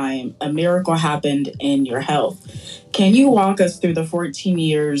first time a miracle happened in your health. Can you walk us through the 14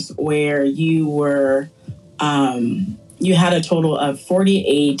 years where you were you had a total of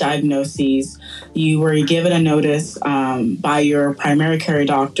 48 diagnoses. You were given a notice by your primary care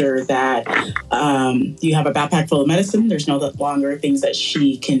doctor that you have a backpack full of medicine. There's no longer things that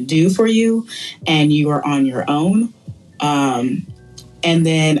she can do for you, and you are on your own. And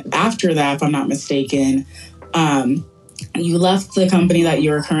then after that, if I'm not mistaken, you left the company that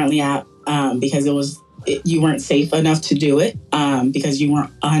you're currently at because it was you weren't safe enough to do it because you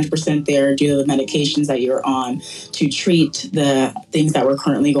weren't 100% there due to the medications that you're on to treat the things that were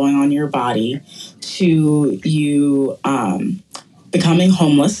currently going on in your body, to you becoming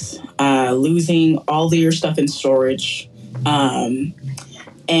homeless, losing all of your stuff in storage,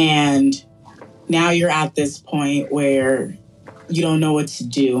 and now you're at this point where you don't know what to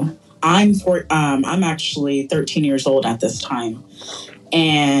do. I'm actually 13 years old at this time.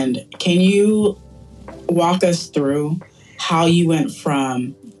 And can you walk us through how you went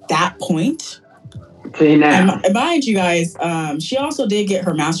from that point to now? And mind you guys, she also did get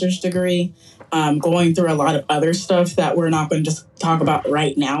her master's degree, going through a lot of other stuff that we're not going to just talk about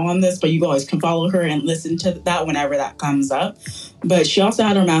right now on this, but you guys can follow her and listen to that whenever that comes up. But she also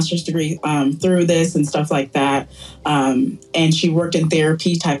had her master's degree through this and stuff like that. And she worked in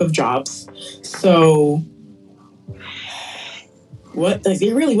therapy type of jobs. So what was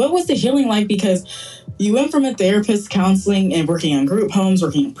the healing like? Because you went from a therapist, counseling, and working in group homes,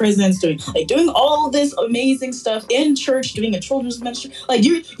 working in prisons, doing all this amazing stuff in church, doing a children's ministry. Like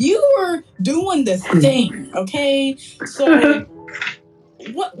you were doing this thing, okay? So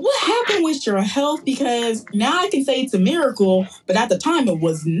what happened with your health? Because now I can say it's a miracle, but at the time it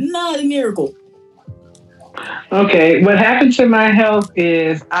was not a miracle. Okay, what happened to my health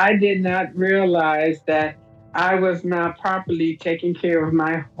is I did not realize that I was not properly taking care of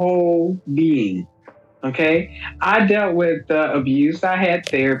my whole being. Okay, I dealt with abuse. I had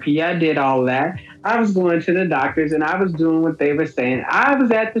therapy. I did all that. I was going to the doctors and I was doing what they were saying. I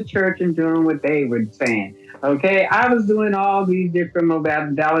was at the church and doing what they were saying. Okay, I was doing all these different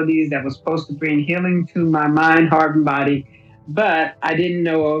modalities that was supposed to bring healing to my mind, heart, and body, but I didn't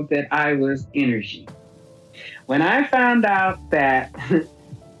know that I was energy. When I found out that,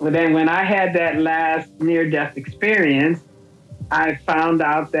 well, then when I had that last near-death experience, I found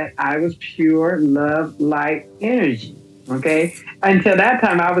out that I was pure love, light, energy. Okay. Until that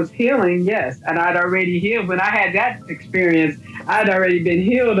time, I was healing, yes. And I'd already healed. When I had that experience, I'd already been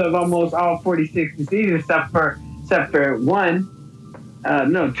healed of almost all 46 diseases except for one.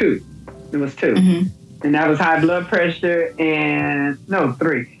 No, two. It was 2. Mm-hmm. And that was high blood pressure and, no,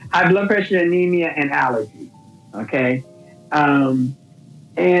 3. High blood pressure, anemia, and allergy. Okay.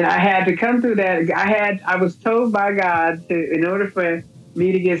 And I had to come through that. I was told by God in order for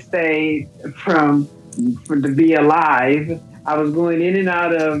me to get saved to be alive, I was going in and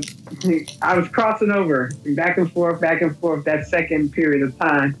out of, I was crossing over back and forth, that second period of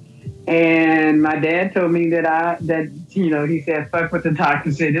time. And my dad told me he said, fuck what the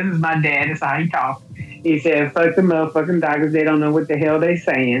doctor said. This is my dad. That's how he talks. He said, fuck the motherfucking doctors. They don't know what the hell they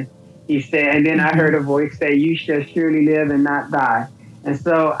saying. He said, and then I heard a voice say, you shall surely live and not die. And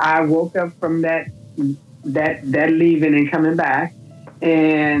so I woke up from that leaving and coming back.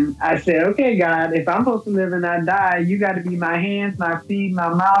 And I said, okay, God, if I'm supposed to live and not die, you got to be my hands, my feet, my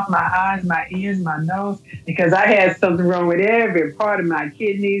mouth, my eyes, my ears, my nose, because I had something wrong with every part of my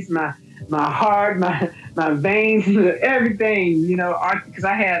kidneys, my heart, my veins, everything, because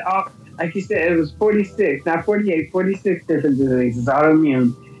I had all, like you said, it was 46, not 48, 46 different diseases,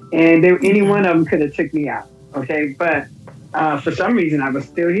 autoimmune. And any one of them could have took me out. Okay. But for some reason I was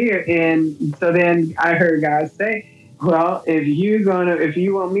still here. And so then I heard God say, well, if you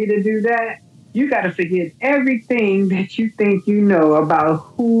want me to do that, you got to forget everything that you think you know about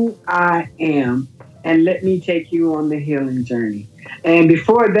who I am and let me take you on the healing journey. And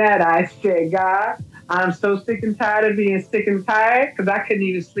before that, I said, God, I'm so sick and tired of being sick and tired because I couldn't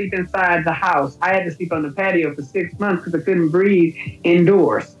even sleep inside the house. I had to sleep on the patio for 6 months because I couldn't breathe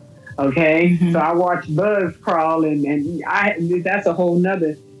indoors. Okay, mm-hmm. So I watched bugs crawl, and that's a whole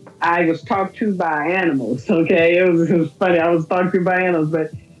nother. I was talked to by animals. Okay, it was funny. I was talked to by animals, but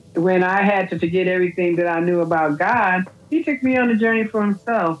when I had to forget everything that I knew about God, He took me on a journey for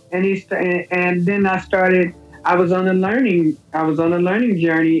Himself, and then I started. I was on a learning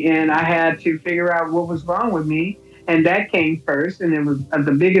journey, and I had to figure out what was wrong with me, and that came first. And it was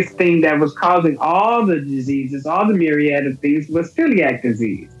the biggest thing that was causing all the diseases, all the myriad of things, was celiac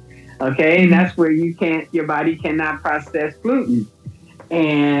disease. Okay, and that's where your body cannot process gluten,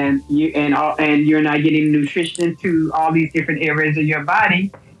 and you're not getting nutrition to all these different areas of your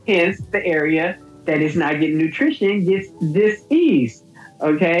body. Hence, the area that is not getting nutrition gets disease.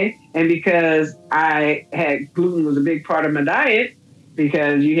 Okay, and because I had gluten was a big part of my diet,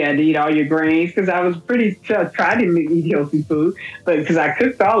 because you had to eat all your grains. Because I was pretty tried to eat healthy food, but because I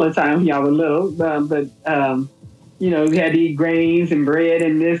cooked all the time when y'all were little, we had to eat grains and bread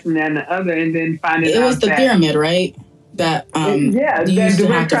and this and that and the other, and then finding out it was the pyramid, right? that Yeah, you that used to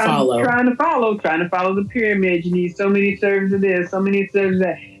we're have to follow. trying to follow the pyramid. You need so many serves of this, so many serves of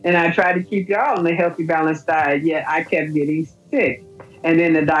that, and I try to keep y'all on a healthy, balanced diet. Yet I kept getting sick, and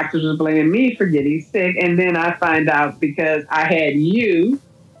then the doctors were blaming me for getting sick, and then I find out because I had you.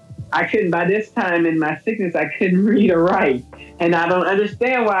 I couldn't by this time in my sickness. I couldn't read or write, and I don't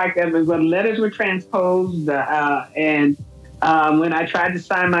understand why. I couldn't. When letters were transposed, and when I tried to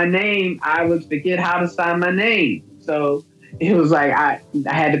sign my name, I would forget how to sign my name. So it was like I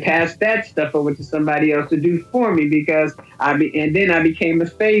had to pass that stuff over to somebody else to do for me because and then I became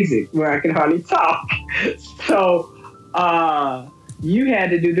aphasic where I could hardly talk. So you had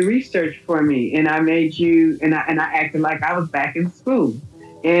to do the research for me, and I made you, and I acted like I was back in school.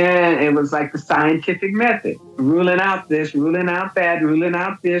 And it was like the scientific method, ruling out this, ruling out that, ruling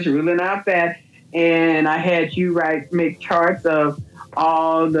out this, ruling out that. And I had you make charts of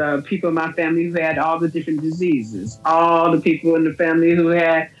all the people in my family who had all the different diseases, all the people in the family who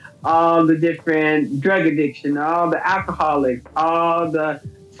had all the different drug addiction, all the alcoholics, all the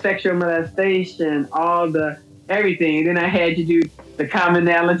sexual molestation, all the everything. And then I had you do the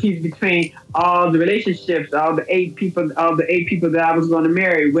commonalities between all the relationships, all the eight people that I was going to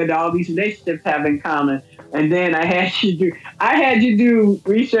marry, what all these relationships have in common. And then I had you do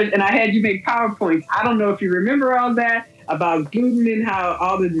research, and I had you make PowerPoints. I don't know if you remember all that about gluten and how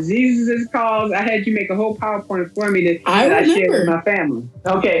all the diseases is caused. I had you make a whole PowerPoint for me that I shared with my family.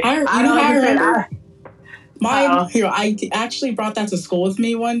 Okay, I remember. I actually brought that to school with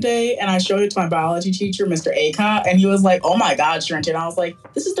me one day, and I showed it to my biology teacher, Mr. Acott, and he was like, "Oh my God, Sharenta." And I was like,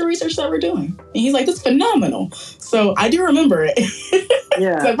 "This is the research that we're doing." And he's like, "This is phenomenal." So I do remember it.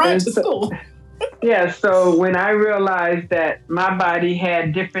 Yeah, I brought it to school. Yeah, so when I realized that my body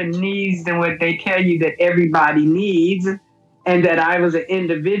had different needs than what they tell you that everybody needs, and that I was an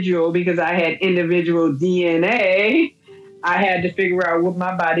individual because I had individual DNA, I had to figure out what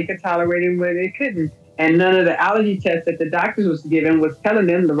my body could tolerate and what it couldn't. And none of the allergy tests that the doctors was giving was telling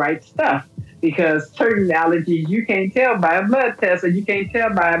them the right stuff. Because certain allergies you can't tell by a blood test or you can't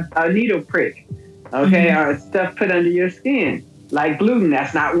tell by a needle prick, okay, or stuff put under your skin. Like gluten,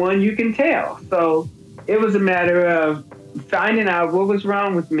 that's not one you can tell. So it was a matter of finding out what was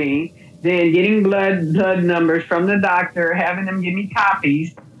wrong with me, then getting blood numbers from the doctor, having them give me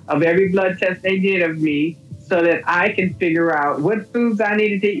copies of every blood test they did of me so that I can figure out what foods I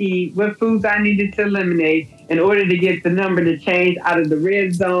needed to eat, what foods I needed to eliminate in order to get the number to change out of the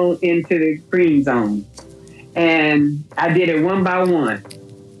red zone into the green zone. And I did it one by one.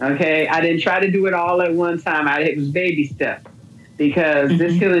 Okay. I didn't try to do it all at one time. It was baby steps because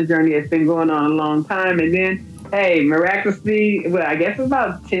this healing journey has been going on a long time. And then, hey, miraculously, well, I guess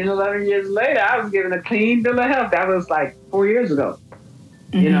about 10, 11 years later, I was given a clean bill of health. That was like 4 years ago.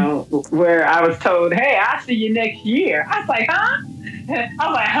 You know, where I was told, "Hey, I'll see you next year." I was like, "Huh?" I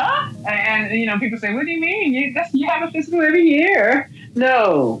was like, "Huh?" And you know, people say, "What do you mean? You have a physical every year?"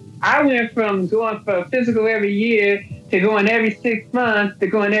 No, I went from going for a physical every year to going every 6 months to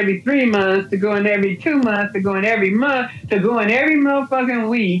going every 3 months to going every 2 months to going every month to going every motherfucking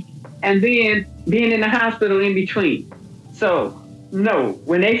week, and then being in the hospital in between. So no,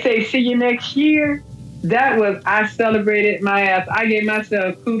 when they say see you next year, that was I celebrated my ass. I gave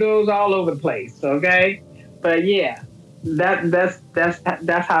myself kudos all over the place. Okay, but yeah, that's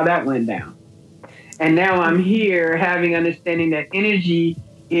how that went down. And now I'm here having understanding that energy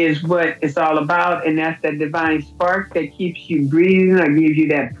is what it's all about, and that's that divine spark that keeps you breathing or gives you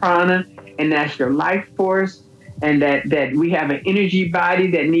that prana, and that's your life force, and that we have an energy body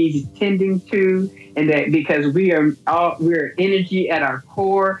that needs tending to, and that because we're energy at our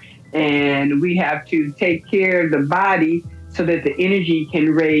core, and we have to take care of the body so that the energy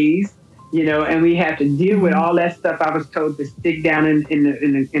can raise, and we have to deal with all that stuff I was told to stick down in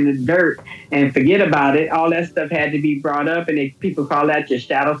the dirt and forget about it. All that stuff had to be brought up, and people call that your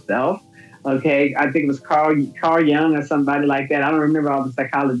shadow self. Okay, I think it was Carl Jung or somebody like that. I don't remember all the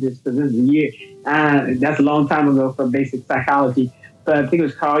psychologists because this is a year. That's a long time ago for basic psychology, but I think it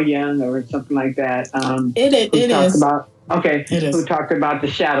was Carl Jung or something like that. Who talked about the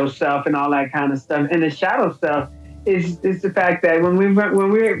shadow self and all that kind of stuff. And the shadow self is the fact that when we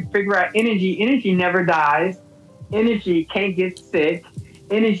figure out energy never dies. Energy can't get sick.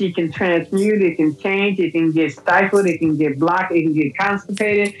 Energy can transmute. It can change. It can get stifled. It can get blocked. It can get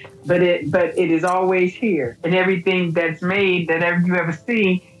constipated. But it is always here. And everything that's made that you ever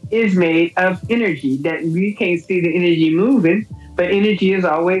see is made of energy. That we can't see the energy moving, but energy is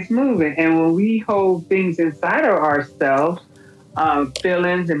always moving. And when we hold things inside of ourselves,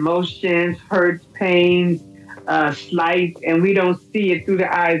 feelings, emotions, hurts, pains, slights, and we don't see it through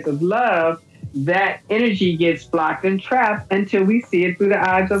the eyes of love, that energy gets blocked and trapped until we see it through the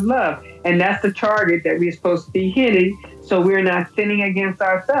eyes of love. And that's the target that we're supposed to be hitting. So we're not sinning against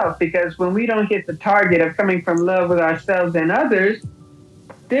ourselves. Because when we don't hit the target of coming from love with ourselves and others,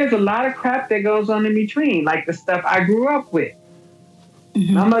 there's a lot of crap that goes on in between, like the stuff I grew up with.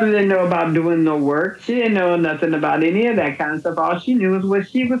 My mother didn't know about doing no work. She didn't know nothing about any of that kind of stuff. All she knew was what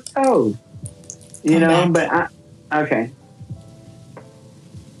she was told. You I'm know, back. okay.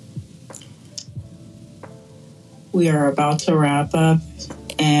 We are about to wrap up,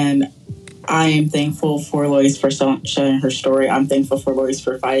 and I am thankful for Loyce for sharing her story. I'm thankful for Loyce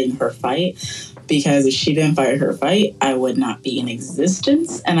for fighting her fight, because if she didn't fight her fight, I would not be in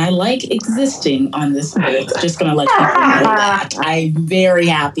existence. And I like existing on this earth. Just gonna let people know that. I'm very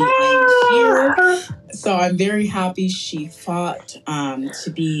happy I'm here. So I'm very happy she fought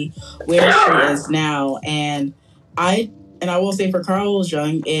to be where she is now. And I will say for Carl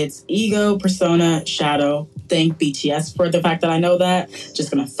Jung, it's ego, persona, shadow. Thank BTS for the fact that I know that.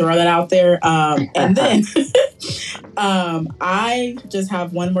 Just gonna throw that out there. And then I just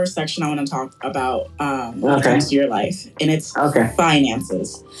have one more section I want to talk about when it comes to your life, and it's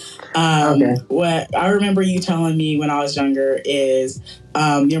finances. What I remember you telling me when I was younger is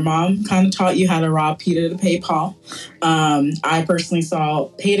your mom kind of taught you how to rob Peter to pay Paul. I personally saw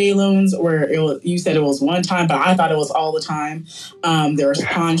payday loans where you said it was one time, but I thought it was all the time. There was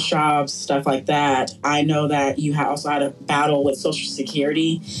pawn shops, stuff like that. I know that you also had a battle with Social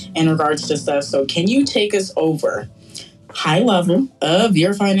Security in regards to stuff. So can you take us over high level of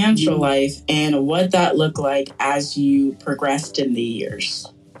your financial life and what that looked like as you progressed in the years?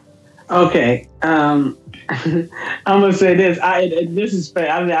 Okay. I'm gonna say this. This is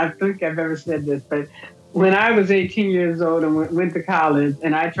fair. I mean, I think I've ever said this, but when I was 18 years old and went to college,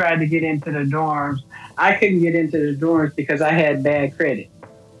 and I tried to get into the dorms, I couldn't get into the dorms because I had bad credit,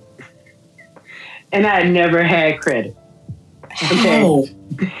 and I had never had credit. How?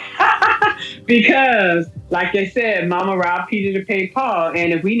 Because, like I said, Mama robbed Peter to pay Paul,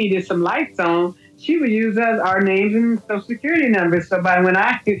 and if we needed some lights on, she would use our names and social security numbers. So by when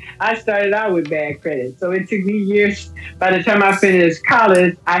I started out with bad credit, so it took me years. By the time I finished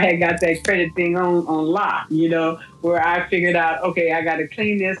college, I had got that credit thing on lock. You know, where I figured out, okay, I got to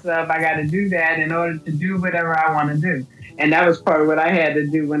clean this up, I got to do that in order to do whatever I want to do. And that was part of what I had to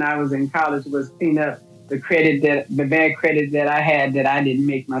do when I was in college, was clean up the bad credit that I had that I didn't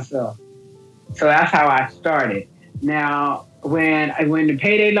make myself. So that's how I started. Now, when the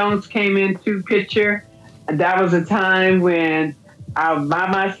payday loans came into picture, that was a time when I was by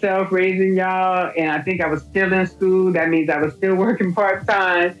myself raising y'all, and I think I was still in school. That means I was still working part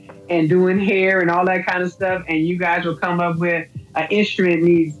time and doing hair and all that kind of stuff. And you guys will come up with an instrument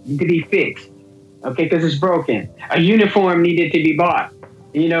needs to be fixed, okay, because it's broken. A uniform needed to be bought,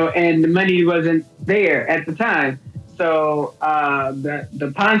 you know, and the money wasn't there at the time. So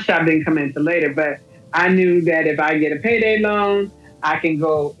the pawn shop didn't come in until later, but I knew that if I get a payday loan, I can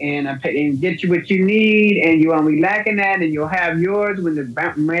go and get you what you need, and you only lacking that, and you'll have yours when the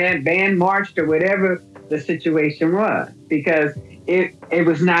band marched or whatever the situation was, because it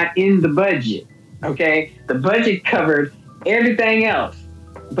was not in the budget. Okay, the budget covered everything else,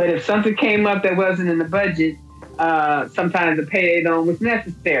 but if something came up that wasn't in the budget, sometimes a payday loan was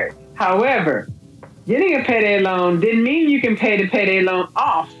necessary. However, getting a payday loan didn't mean you can pay the payday loan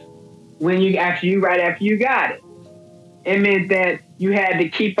off right after you got it. It meant that you had to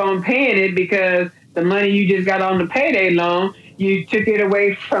keep on paying it because the money you just got on the payday loan, you took it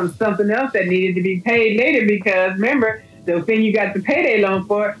away from something else that needed to be paid later, because remember, the thing you got the payday loan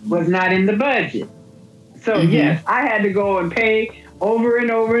for was not in the budget. So yes, I had to go and pay over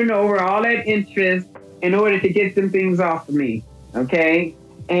and over and over all that interest in order to get some things off of me. Okay,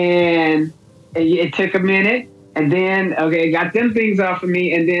 and it took a minute, and then got them things off of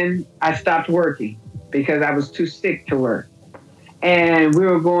me, and then I stopped working because I was too sick to work. And we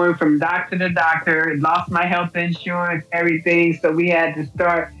were going from doctor to doctor, lost my health insurance, everything, so we had to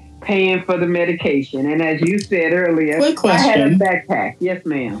start paying for the medication. And as you said earlier, quick question. I had a backpack. Yes,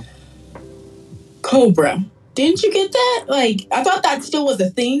 ma'am. Cobra. Didn't you get that? Like, I thought that still was a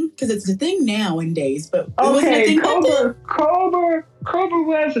thing, because it's a thing nowadays, but it wasn't a thing back then? Cobra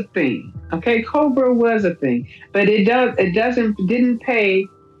was a thing. Okay, Cobra was a thing, but didn't pay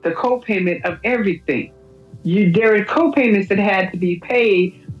the co-payment of everything. There were co-payments that had to be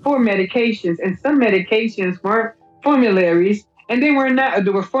paid for medications, and some medications weren't formularies, and they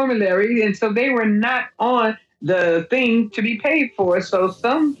were formularies, and so they were not on the thing to be paid for. So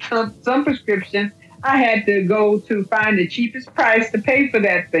some prescriptions I had to go to find the cheapest price to pay for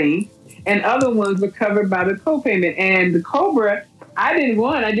that thing, and other ones were covered by the co-payment. And the Cobra, I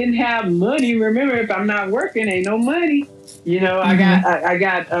didn't have money. Remember, if I'm not working, ain't no money. I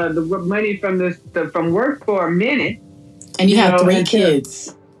got the money from from work for a minute. And you have 3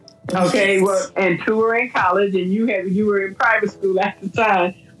 kids. Okay, well, and 2 were in college, and you were in private school at the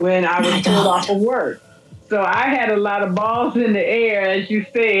time when I was pulled off of work. So I had a lot of balls in the air, as you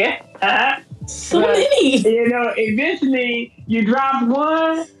said. So many. Eventually you drop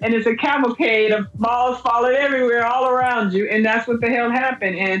one, and it's a cavalcade of balls falling everywhere, all around you, and that's what the hell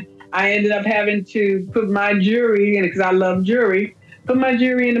happened. And I ended up having to put my jewelry in, because I love jewelry. Put my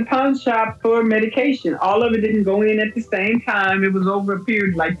jewelry in the pawn shop for medication. All of it didn't go in at the same time. It was over a period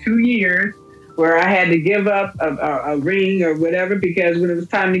of like 2 years where I had to give up a ring or whatever, because when it was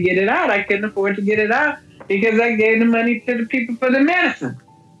time to get it out, I couldn't afford to get it out because I gave the money to the people for the medicine.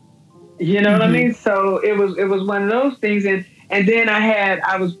 You know what I mean? So it was one of those things. And then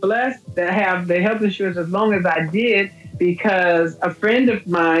I was blessed to have the health insurance as long as I did, because a friend of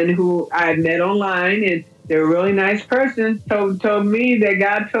mine who I had met online, and they're a really nice person, told me that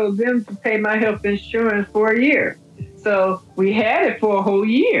God told them to pay my health insurance for a year. So we had it for a whole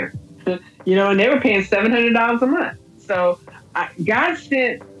year, and they were paying $700 a month. So God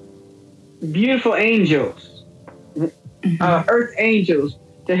sent beautiful angels, earth angels,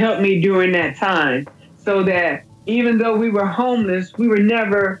 to help me during that time, so that even though we were homeless, we were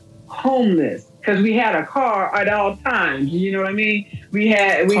never homeless, because we had a car at all times. You know what I mean? We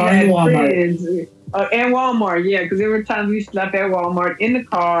had friends. And Walmart, yeah, because there were times we slept at Walmart in the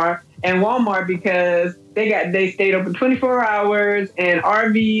car, and Walmart, because they stayed open 24 hours, and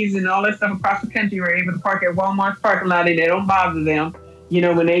RVs and all that stuff across the country were able to park at Walmart's parking lot, and they don't bother them,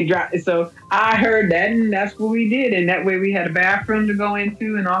 when they drive. So I heard that, and that's what we did, and that way we had a bathroom to go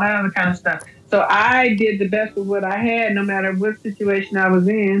into and all that other kind of stuff. So I did the best with what I had, no matter what situation I was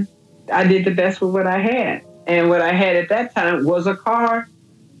in. I did the best with what I had, and what I had at that time was a car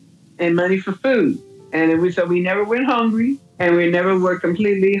and money for food. And we never went hungry, and we never were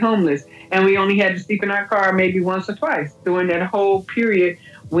completely homeless. And we only had to sleep in our car maybe once or twice during that whole period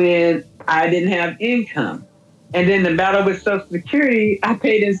when I didn't have income. And then the battle with Social Security, I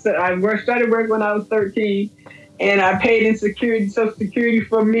started work when I was 13, and I paid in Social Security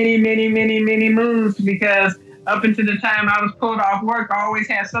for many, many, many, many moons, because up until the time I was pulled off work, I always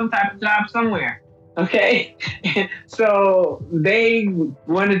had some type of job somewhere. Okay. So they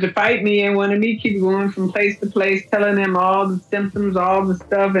wanted to fight me and wanted me to keep going from place to place, telling them all the symptoms, all the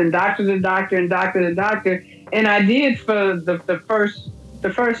stuff, and doctor to doctor and doctor to doctor. And I did for the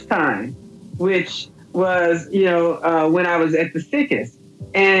first time, which was, when I was at the sickest.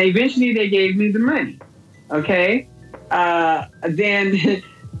 And eventually they gave me the money. Okay. Then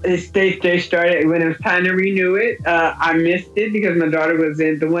they started, when it was time to renew it, I missed it because my daughter was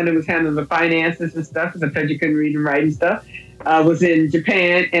the one that was handling the finances and stuff, because I told you couldn't read and write and stuff, was in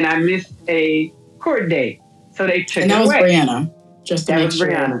Japan, and I missed a court date. So they took it away. And that was Brianna. Just to make sure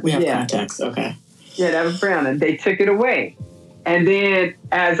Brianna. We have context. Okay. Yeah, that was Brianna. They took it away. And then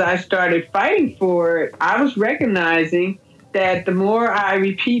as I started fighting for it, I was recognizing that the more I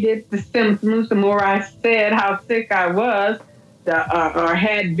repeated the symptoms, the more I said how sick I was, or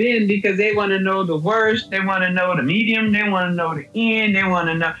had been, because they want to know the worst, they want to know the medium, they want to know the end,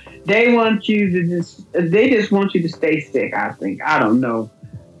 they want you to they just want you to stay sick, I think. I don't know.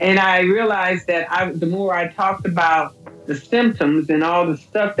 And I realized that the more I talked about the symptoms and all the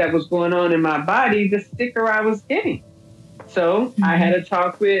stuff that was going on in my body, the sicker I was getting. So I had a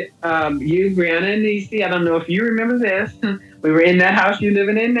talk with you, Brianna, and Niecy. I don't know if you remember this. We were in that house you're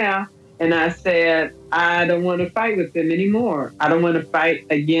living in now. And I said, I don't want to fight with them anymore. I don't want to fight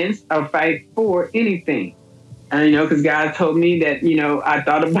against or fight for anything. And, because God told me that, I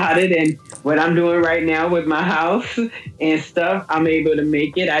thought about it, and what I'm doing right now with my house and stuff, I'm able to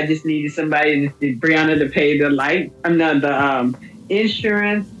make it. I just needed somebody, Brianna, to pay the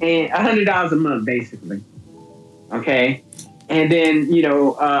insurance and $100 a month, basically. Okay. And then,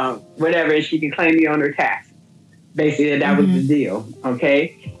 whatever, she can claim me on her tax. Basically, that was the deal.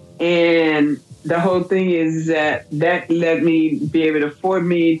 Okay. And the whole thing is that let me be able to afford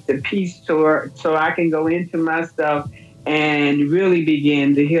me the peace so I can go into myself and really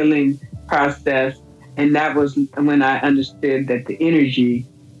begin the healing process. And that was when I understood that the energy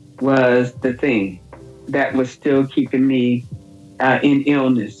was the thing that was still keeping me in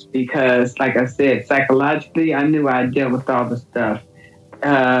illness. Because, like I said, psychologically, I knew I dealt with all the stuff.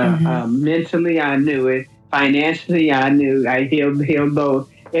 Mentally, I knew it. Financially, I knew I healed both.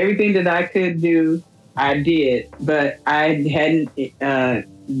 Everything that I could do, I did, but I hadn't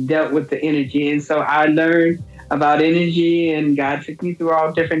dealt with the energy. And so I learned about energy, and God took me through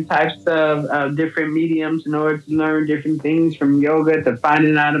all different types of different mediums in order to learn different things, from yoga to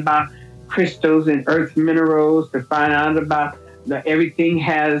finding out about crystals and earth minerals, to find out about everything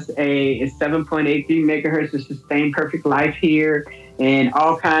has a 7.83 megahertz to sustain perfect life here, and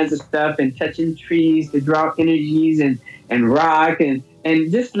all kinds of stuff, and touching trees to draw energies, and rock, and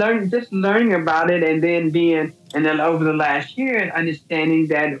just learning about it, and then being, and then over the last year, understanding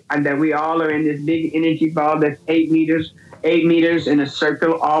that we all are in this big energy ball that's 8 meters in a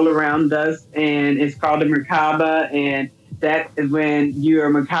circle all around us, and it's called the Merkaba, and that is when your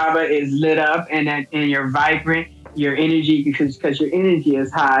Merkaba is lit up, and you're vibrant, your energy, because your energy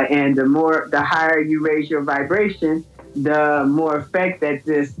is high, and the higher you raise your vibration, the more effect that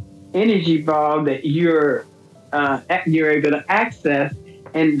this energy ball that you're able to access,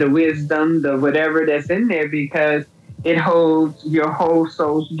 and the wisdom, the whatever that's in there, because it holds your whole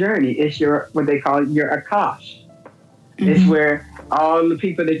soul's journey. It's your, what they call your Akash. It's where all the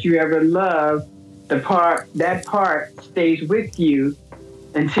people that you ever loved, that part stays with you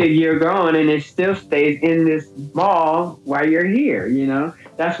until you're gone, and it still stays in this ball while you're here.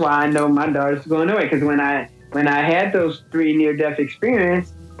 That's why I know my daughter's going away, because when I had those 3 near-death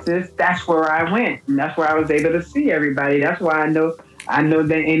experiences, that's where I went, and that's where I was able to see everybody. That's why I know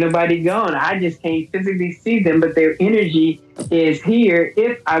that ain't nobody gone. I just can't physically see them, but their energy is here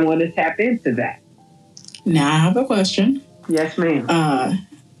if I want to tap into that. Now I have a question. Yes, ma'am.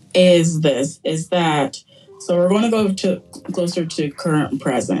 Is that so? We're going to go to closer to current and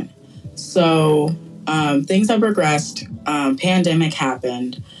present. So things have progressed. Pandemic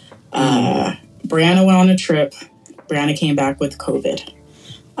happened. Brianna went on a trip. Brianna came back with COVID.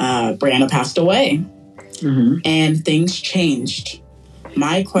 Brianna passed away. And things changed.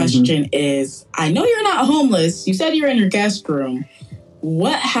 My question is, I know you're not homeless. You said you're in your guest room.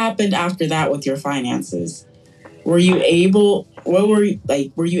 What happened after that with your finances? Were you able, how were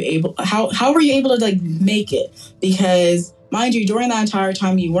you able to make it? Because mind you, during that entire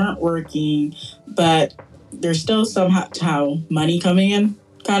time you weren't working, but there's still somehow money coming in,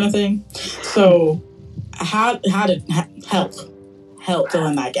 kind of thing. So how did help fill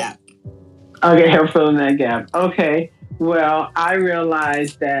in that gap? Okay, help fill in that gap. Okay, well, I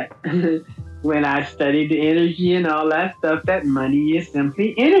realized that when I studied the energy and all that stuff, that money is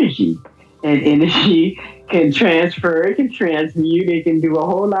simply energy. And energy can transfer, it can transmute, it can do a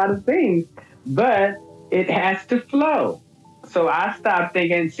whole lot of things, but it has to flow. So I stopped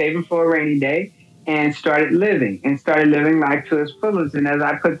thinking, saving for a rainy day, and started living life to its fullest. And as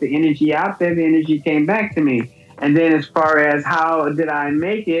I put the energy out there, the energy came back to me. And then as far as how did I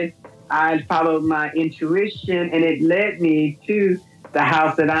make it, I followed my intuition, and it led me to the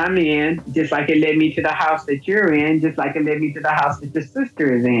house that I'm in, just like it led me to the house that you're in, just like it led me to the house that your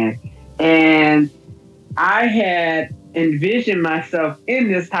sister is in. And I had envisioned myself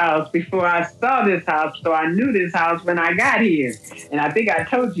in this house before I saw this house, so I knew this house when I got here. And I think I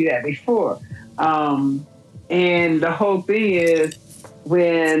told you that before. And the whole thing is,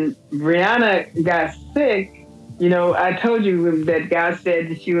 when Brianna got sick, I told you that God said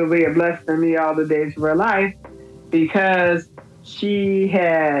that she would be a blessing to me all the days of her life, because she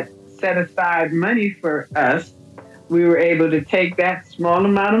had set aside money for us. We were able to take that small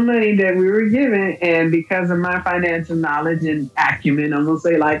amount of money that we were given, and because of my financial knowledge and acumen, I'm gonna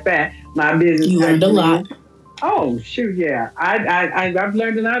say like that, my business. You learned acumen, a lot. Oh shoot, yeah. I've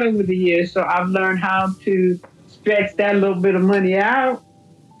learned a lot over the years, so I've learned how to stretch that little bit of money out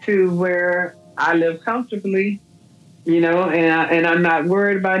to where I live comfortably, and I'm not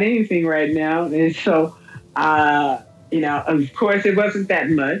worried about anything right now. And so, of course, it wasn't that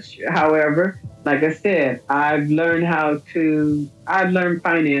much. However, like I said, I've learned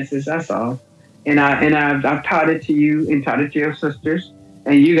finances. That's all, and I've taught it to you and taught it to your sisters.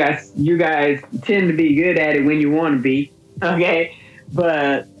 And you guys tend to be good at it when you want to be. Okay,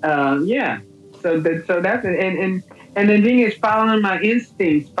 but yeah. So that's it. And the thing is, following my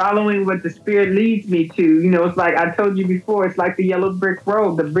instincts, following what the spirit leads me to. It's like I told you before. It's like the yellow brick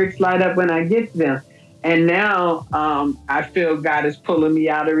road. The bricks light up when I get to them. And now I feel God is pulling me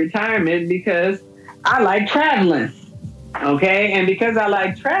out of retirement because I like traveling. Okay, and because I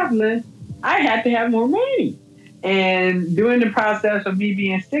like traveling, I had to have more money. And during the process of me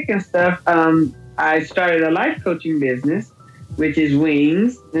being sick and stuff, I started a life coaching business, which is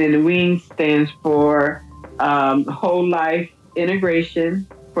WINGS, and the WINGS stands for Whole Life Integration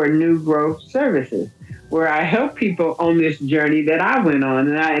for New Growth Services, where I help people on this journey that I went on,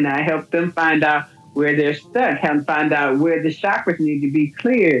 and I help them find out where they're stuck, find out where the chakras need to be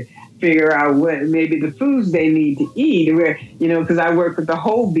cleared, figure out what maybe the foods they need to eat, because I work with the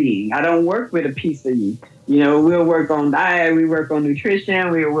whole being. I don't work with a piece of you. We'll work on diet, we work on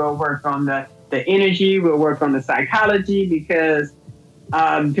nutrition, we'll work on the energy, we'll work on the psychology, because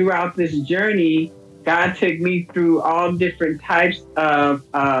throughout this journey, God took me through all different types of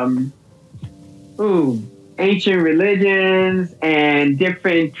ancient religions and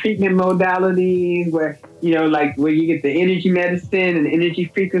different treatment modalities where, like where you get the energy medicine and energy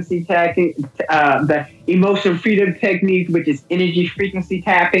frequency tapping, the emotion freedom technique, which is energy frequency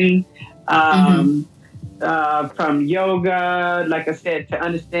tapping, from yoga, like I said, to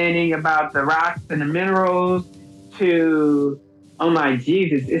understanding about the rocks and the minerals, to, oh my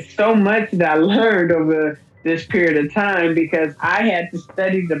Jesus, it's so much that I learned over this period of time, because I had to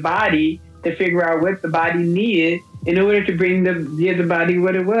study the body to figure out what the body needed in order to give the body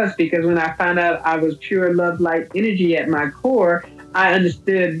what it was. Because when I found out I was pure love, light, energy at my core, I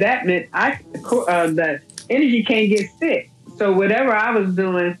understood that meant that energy can't get sick. So whatever I was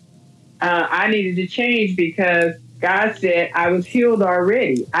doing, I needed to change, because God said I was healed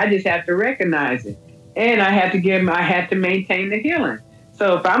already. I just have to recognize it, and I had to maintain the healing.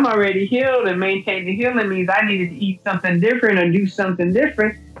 So if I'm already healed and maintain the healing means I needed to eat something different or do something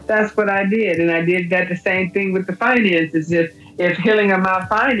different, that's what I did. And I did that the same thing with the finances. If healing of my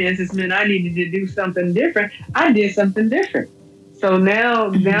finances meant I needed to do something different, I did something different. So now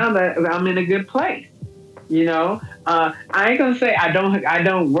that I'm in a good place, I ain't gonna say I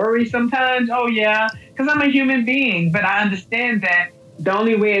don't worry sometimes. Oh yeah, because I'm a human being. But I understand that the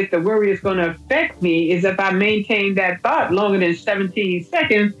only way the worry is going to affect me is if I maintain that thought longer than 17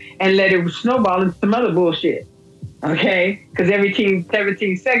 seconds and let it snowball into some other bullshit. Okay? Because every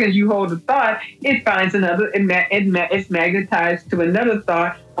 17 seconds you hold a thought, it finds another, it's magnetized to another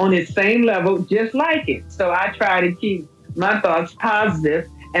thought on its same level, just like it. So I try to keep my thoughts positive.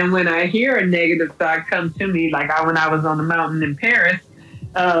 And when I hear a negative thought come to me, like when I was on the mountain in Paris,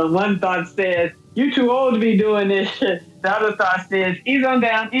 one thought says, "You're too old to be doing this shit." The other thought says, ease on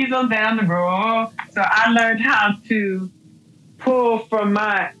down the road. So I learned how to pull from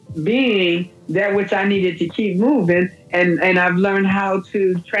my being that which I needed to keep moving. And I've learned how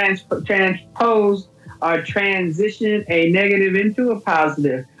to transpose or transition a negative into a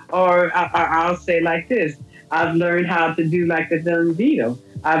positive. Or I'll say like this. I've learned how to do like the Dung Beetle.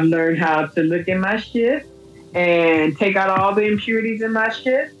 I've learned how to look at my shit and take out all the impurities in my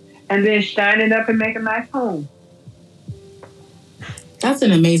shit and then shine it up and make a nice home. That's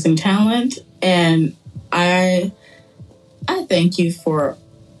an amazing talent, and I thank you for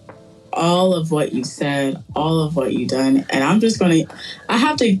all of what you said, all of what you've done, and I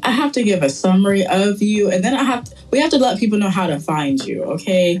have to give a summary of you, and then we have to let people know how to find you.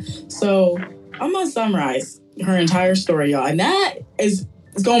 Okay, so I'm gonna summarize her entire story, y'all, and that is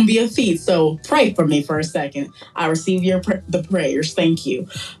gonna be a feat. So pray for me for a second. I receive the prayers. Thank you.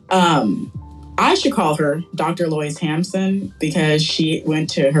 I should call her Dr. Loyce Hampson because she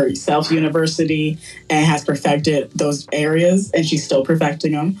went to her self university and has perfected those areas, and she's still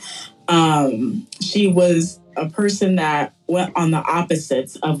perfecting them. She was a person that went on the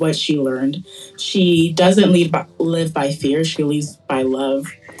opposites of what she learned. She doesn't live by fear. She lives by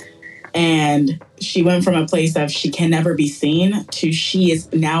love. And she went from a place of she can never be seen to she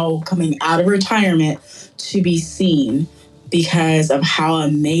is now coming out of retirement to be seen because of how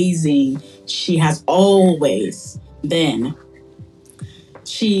amazing she has always been.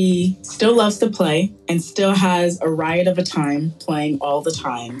 She still loves to play and still has a riot of a time playing all the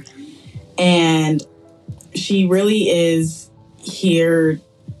time. And she really is here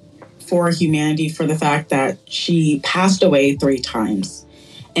for humanity for the fact that she passed away 3 times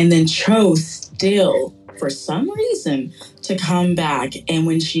and then chose still, for some reason, to come back. And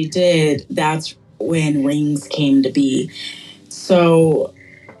when she did, that's when Rings came to be. So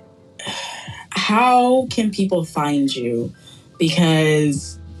how can people find you?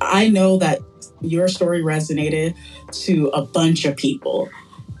 Because I know that your story resonated to a bunch of people,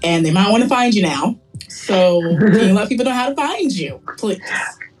 and they might want to find you now. So can you let people know how to find you, please?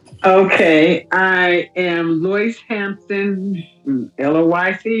 Okay, I am Loyce Hampson,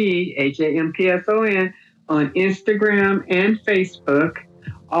 Loyce, Hampson, on Instagram and Facebook.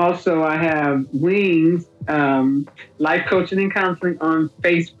 Also, I have Wings, Life Coaching and Counseling on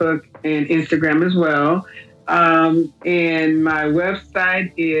Facebook and Instagram as well. And my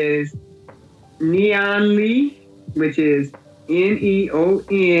website is neonly, which is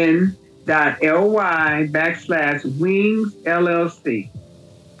neon.ly/Wings LLC.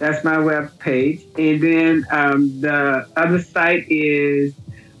 That's my web page. And then the other site is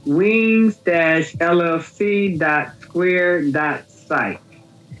wings-llc.square.site.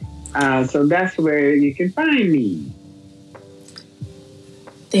 So that's where you can find me.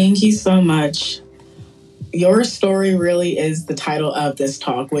 Thank you so much. your story really is the title of this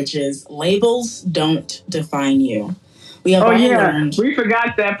talk, which is Labels Don't Define You. We have learned. We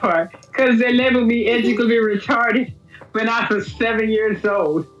forgot that part because they labeled me edgically retarded when I was 7 years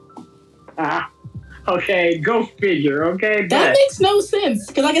old. Okay, go figure, okay? That makes no sense.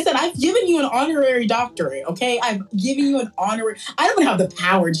 Because like I said, I've given you an honorary doctorate, okay? I've given you an honorary... I don't have the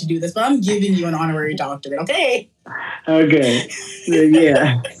power to do this, but I'm giving you an honorary doctorate, okay? Okay.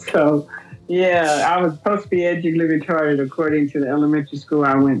 Yeah. So, I was supposed to be edgically retarded according to the elementary school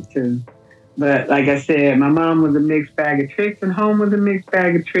I went to. But like I said, my mom was a mixed bag of tricks and home was a mixed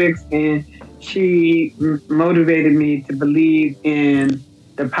bag of tricks. And she motivated me to believe in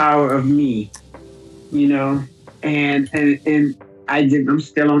the power of me. You know, and I'm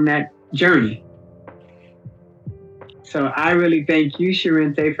still on that journey. So I really thank you,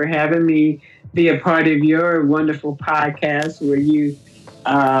 Sharente, for having me be a part of your wonderful podcast where you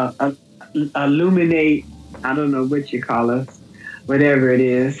illuminate, I don't know what you call us, whatever it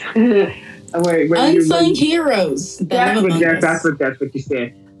is. Unsung heroes. That's what you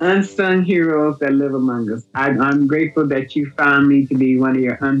said. Unsung heroes that live among us. I'm grateful that you found me to be one of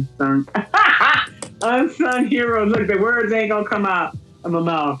your unsung heroes. Look, the words ain't gonna come out of my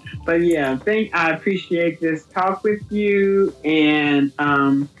mouth. But yeah, I appreciate this talk with you, and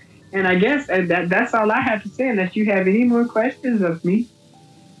I guess that's all I have to say. Unless you have any more questions of me.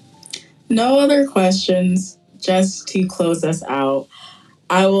 No other questions. Just to close us out,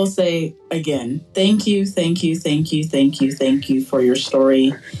 I will say again, thank you for your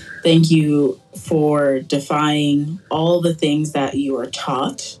story. Thank you for defying all the things that you are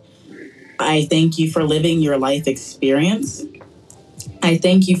taught. I thank you for living your life experience. I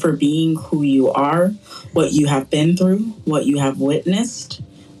thank you for being who you are, what you have been through, what you have witnessed,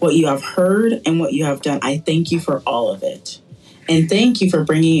 what you have heard, and what you have done. I thank you for all of it. And thank you for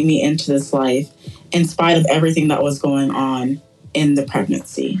bringing me into this life in spite of everything that was going on in the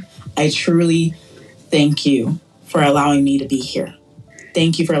pregnancy. I truly thank you for allowing me to be here.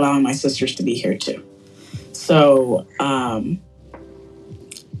 Thank you for allowing my sisters to be here too. So,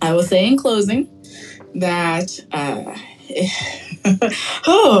 I will say in closing that, I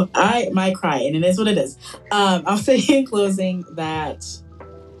might cry, and it is what it is. I'll say in closing that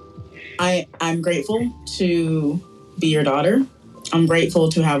I'm grateful to be your daughter. I'm grateful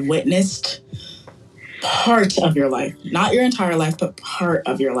to have witnessed part of your life, not your entire life, but part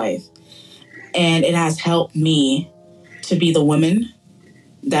of your life. And it has helped me to be the woman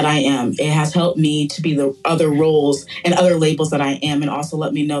that I am. It has helped me to be the other roles and other labels that I am, and also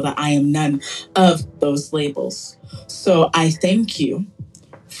let me know that I am none of those labels. So I thank you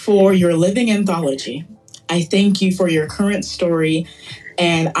for your living anthology. I thank you for your current story,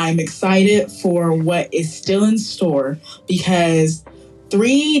 and I'm excited for what is still in store, because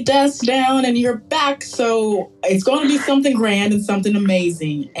 3 deaths down and you're back. So it's going to be something grand and something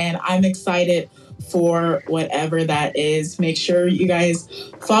amazing. And I'm excited for whatever that is. Make sure you guys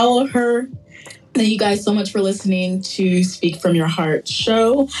follow her. Thank you guys so much for listening to Speak From Your Heart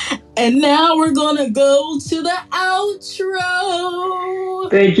show. And now we're going to go to the outro.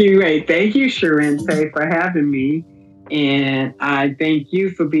 Thank you. Hey, thank you, Sharente, for having me. And I thank you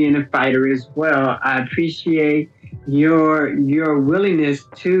for being a fighter as well. I appreciate your willingness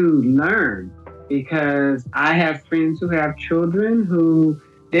to learn, because I have friends who have children who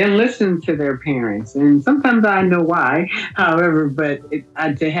didn't listen to their parents, and sometimes I know why. However, but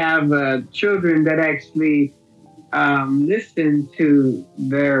to have children that actually listen to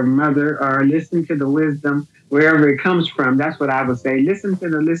their mother or listen to the wisdom wherever it comes from. That's what I would say. Listening to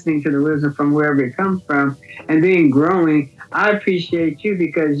the wisdom from wherever it comes from, and then growing. I appreciate you,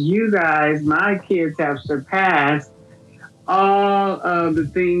 because you guys, my kids, have surpassed all of the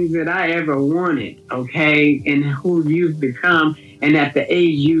things that I ever wanted, okay, and who you've become, and at the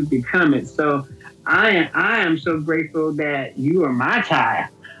age you've become it. So I am so grateful that you are my child.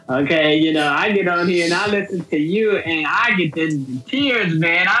 Okay, you know, I get on here and I listen to you and I get the tears,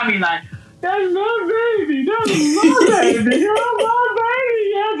 man. I be like, that's my baby. That's my baby. You're my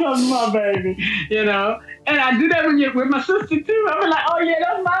baby. Yes, that's my baby. You know? And I do that with my sister too. I be like, oh yeah,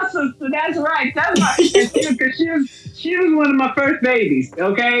 that's my sister. That's right. That's my because she was one of my first babies.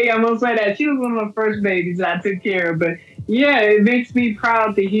 Okay? I'm gonna say that. She was one of my first babies that I took care of. But yeah, it makes me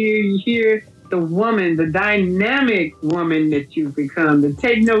proud to hear the woman, the dynamic woman that you've become, the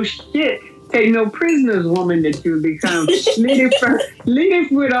take no prisoners woman that you've become,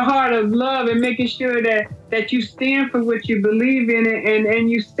 leading with a heart of love and making sure that you stand for what you believe in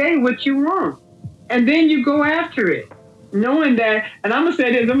and you say what you want. And then you go after it, knowing that, and I'm going to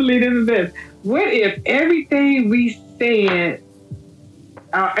say this, I'm going to lead into this. What if everything we said,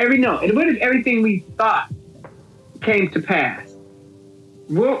 what if everything we thought came to pass?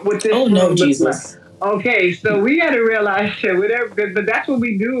 What would this no, world look Jesus. like? Okay, so we got to realize that whatever, but that's what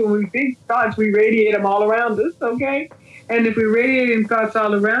we do when we think thoughts, we radiate them all around us, okay? And if we radiate thoughts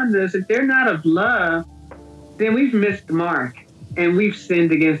all around us, if they're not of love, then we've missed the mark and we've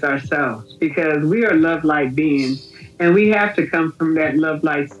sinned against ourselves because we are love-like beings and we have to come from that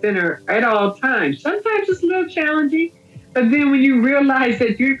love-like center at all times. Sometimes it's a little challenging, but then when you realize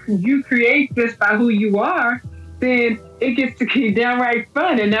that you create this by who you are, then it gets to be downright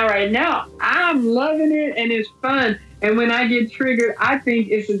fun. And now, right now, I'm loving it and it's fun. And when I get triggered, I think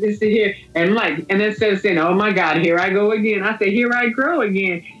it's to hear and instead of saying, "Oh my God, here I go again," I say, "Here I grow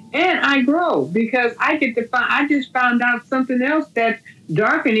again," and I grow because I just found out something else that's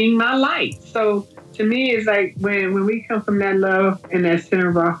darkening my light. So to me, it's like when we come from that love and that center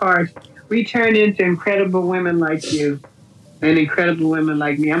of our hearts, we turn into incredible women like you and incredible women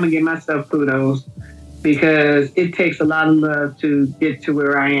like me. I'm gonna give myself kudos because it takes a lot of love to get to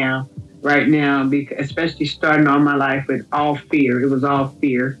where I am right now, because especially starting all my life with all fear. It was all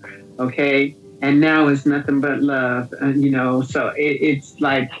fear, okay? And now it's nothing but love, so it's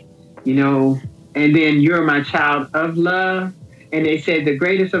like, and then you're my child of love. And they said the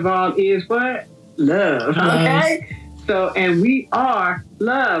greatest of all is what? Love, okay? So, and we are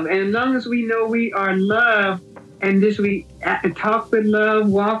love. And as long as we know we are love, and we talk with love,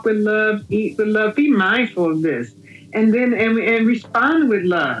 walk with love, eat with love, be mindful of this. And then and respond with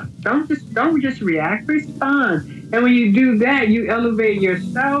love. Don't just react, respond. And when you do that, you elevate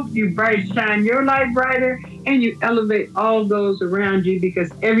yourself, you shine your light brighter, and you elevate all those around you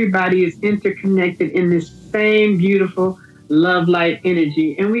because everybody is interconnected in this same beautiful love light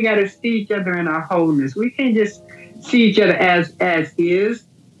energy. And we got to see each other in our wholeness. We can't just see each other as is,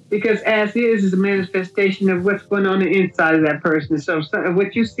 because as is a manifestation of what's going on the inside of that person. So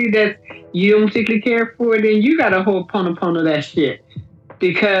what you see that you don't particularly care for, then you got a whole pono of that shit.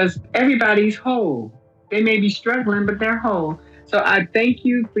 Because everybody's whole. They may be struggling, but they're whole. So I thank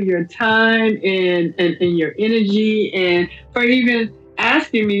you for your time and your energy and for even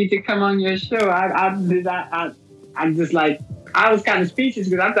asking me to come on your show. I'm just like, I was kind of speechless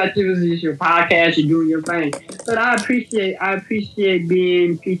because I thought it was just your podcast, you're doing your thing. But I appreciate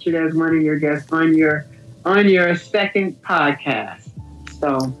being featured as one of your guests on your second podcast.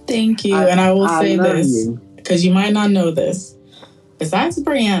 So thank you. And I will say this, because you might not know this. Besides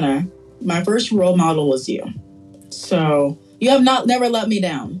Brianna, my first role model was you. So you have never let me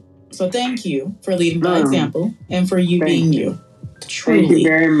down. So thank you for leading by example and for you being you. Truly. Thank you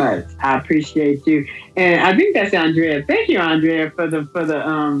very much. I appreciate you. And I think that's Andrea. Thank you, Andrea, for the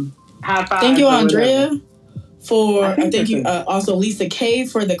high five. Thank you, Andrea. Thank you also Lisa K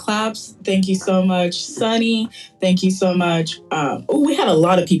for the claps. Thank you so much, Sunny. Thank you so much. We had a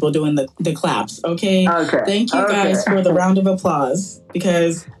lot of people doing the claps. Okay. Thank you guys for the round of applause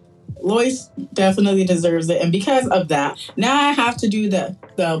because Loyce definitely deserves it, and because of that, now I have to do the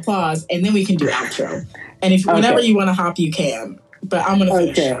applause, and then we can do outro. And if whenever you want to hop, you can. But I'm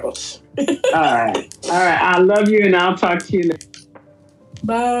gonna finish out. All right. I love you, and I'll talk to you later.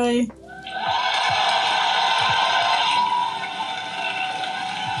 Bye.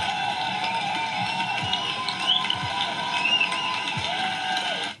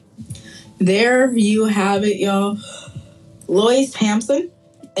 There you have it, y'all. Loyce Hampson,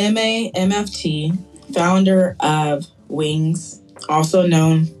 MA, MFT, founder of Wings, also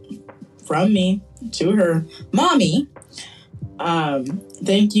known from me to her mommy.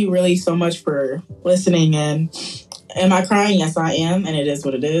 Thank you really so much for listening in. Am I crying? Yes, I am. And it is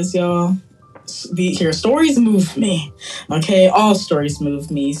what it is, y'all. Your stories move me. Okay. All stories move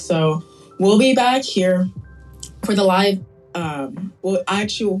me. So we'll be back here for the live.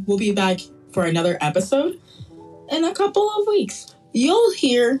 We'll be back for another episode in a couple of weeks. You'll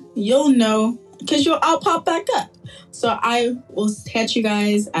hear, you'll know, because I'll pop back up. So I will catch you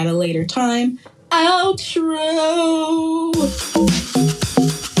guys at a later time. Outro.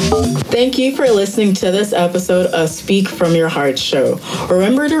 Thank you for listening to this episode of Speak From Your Heart Show.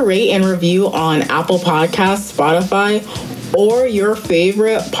 Remember to rate and review on Apple Podcasts, Spotify, or your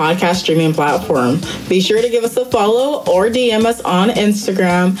favorite podcast streaming platform. Be sure to give us a follow or DM us on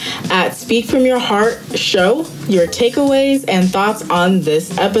Instagram at Speak From Your Heart Show. Your takeaways and thoughts on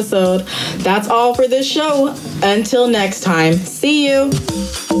this episode. That's all for this show. Until next time, see you.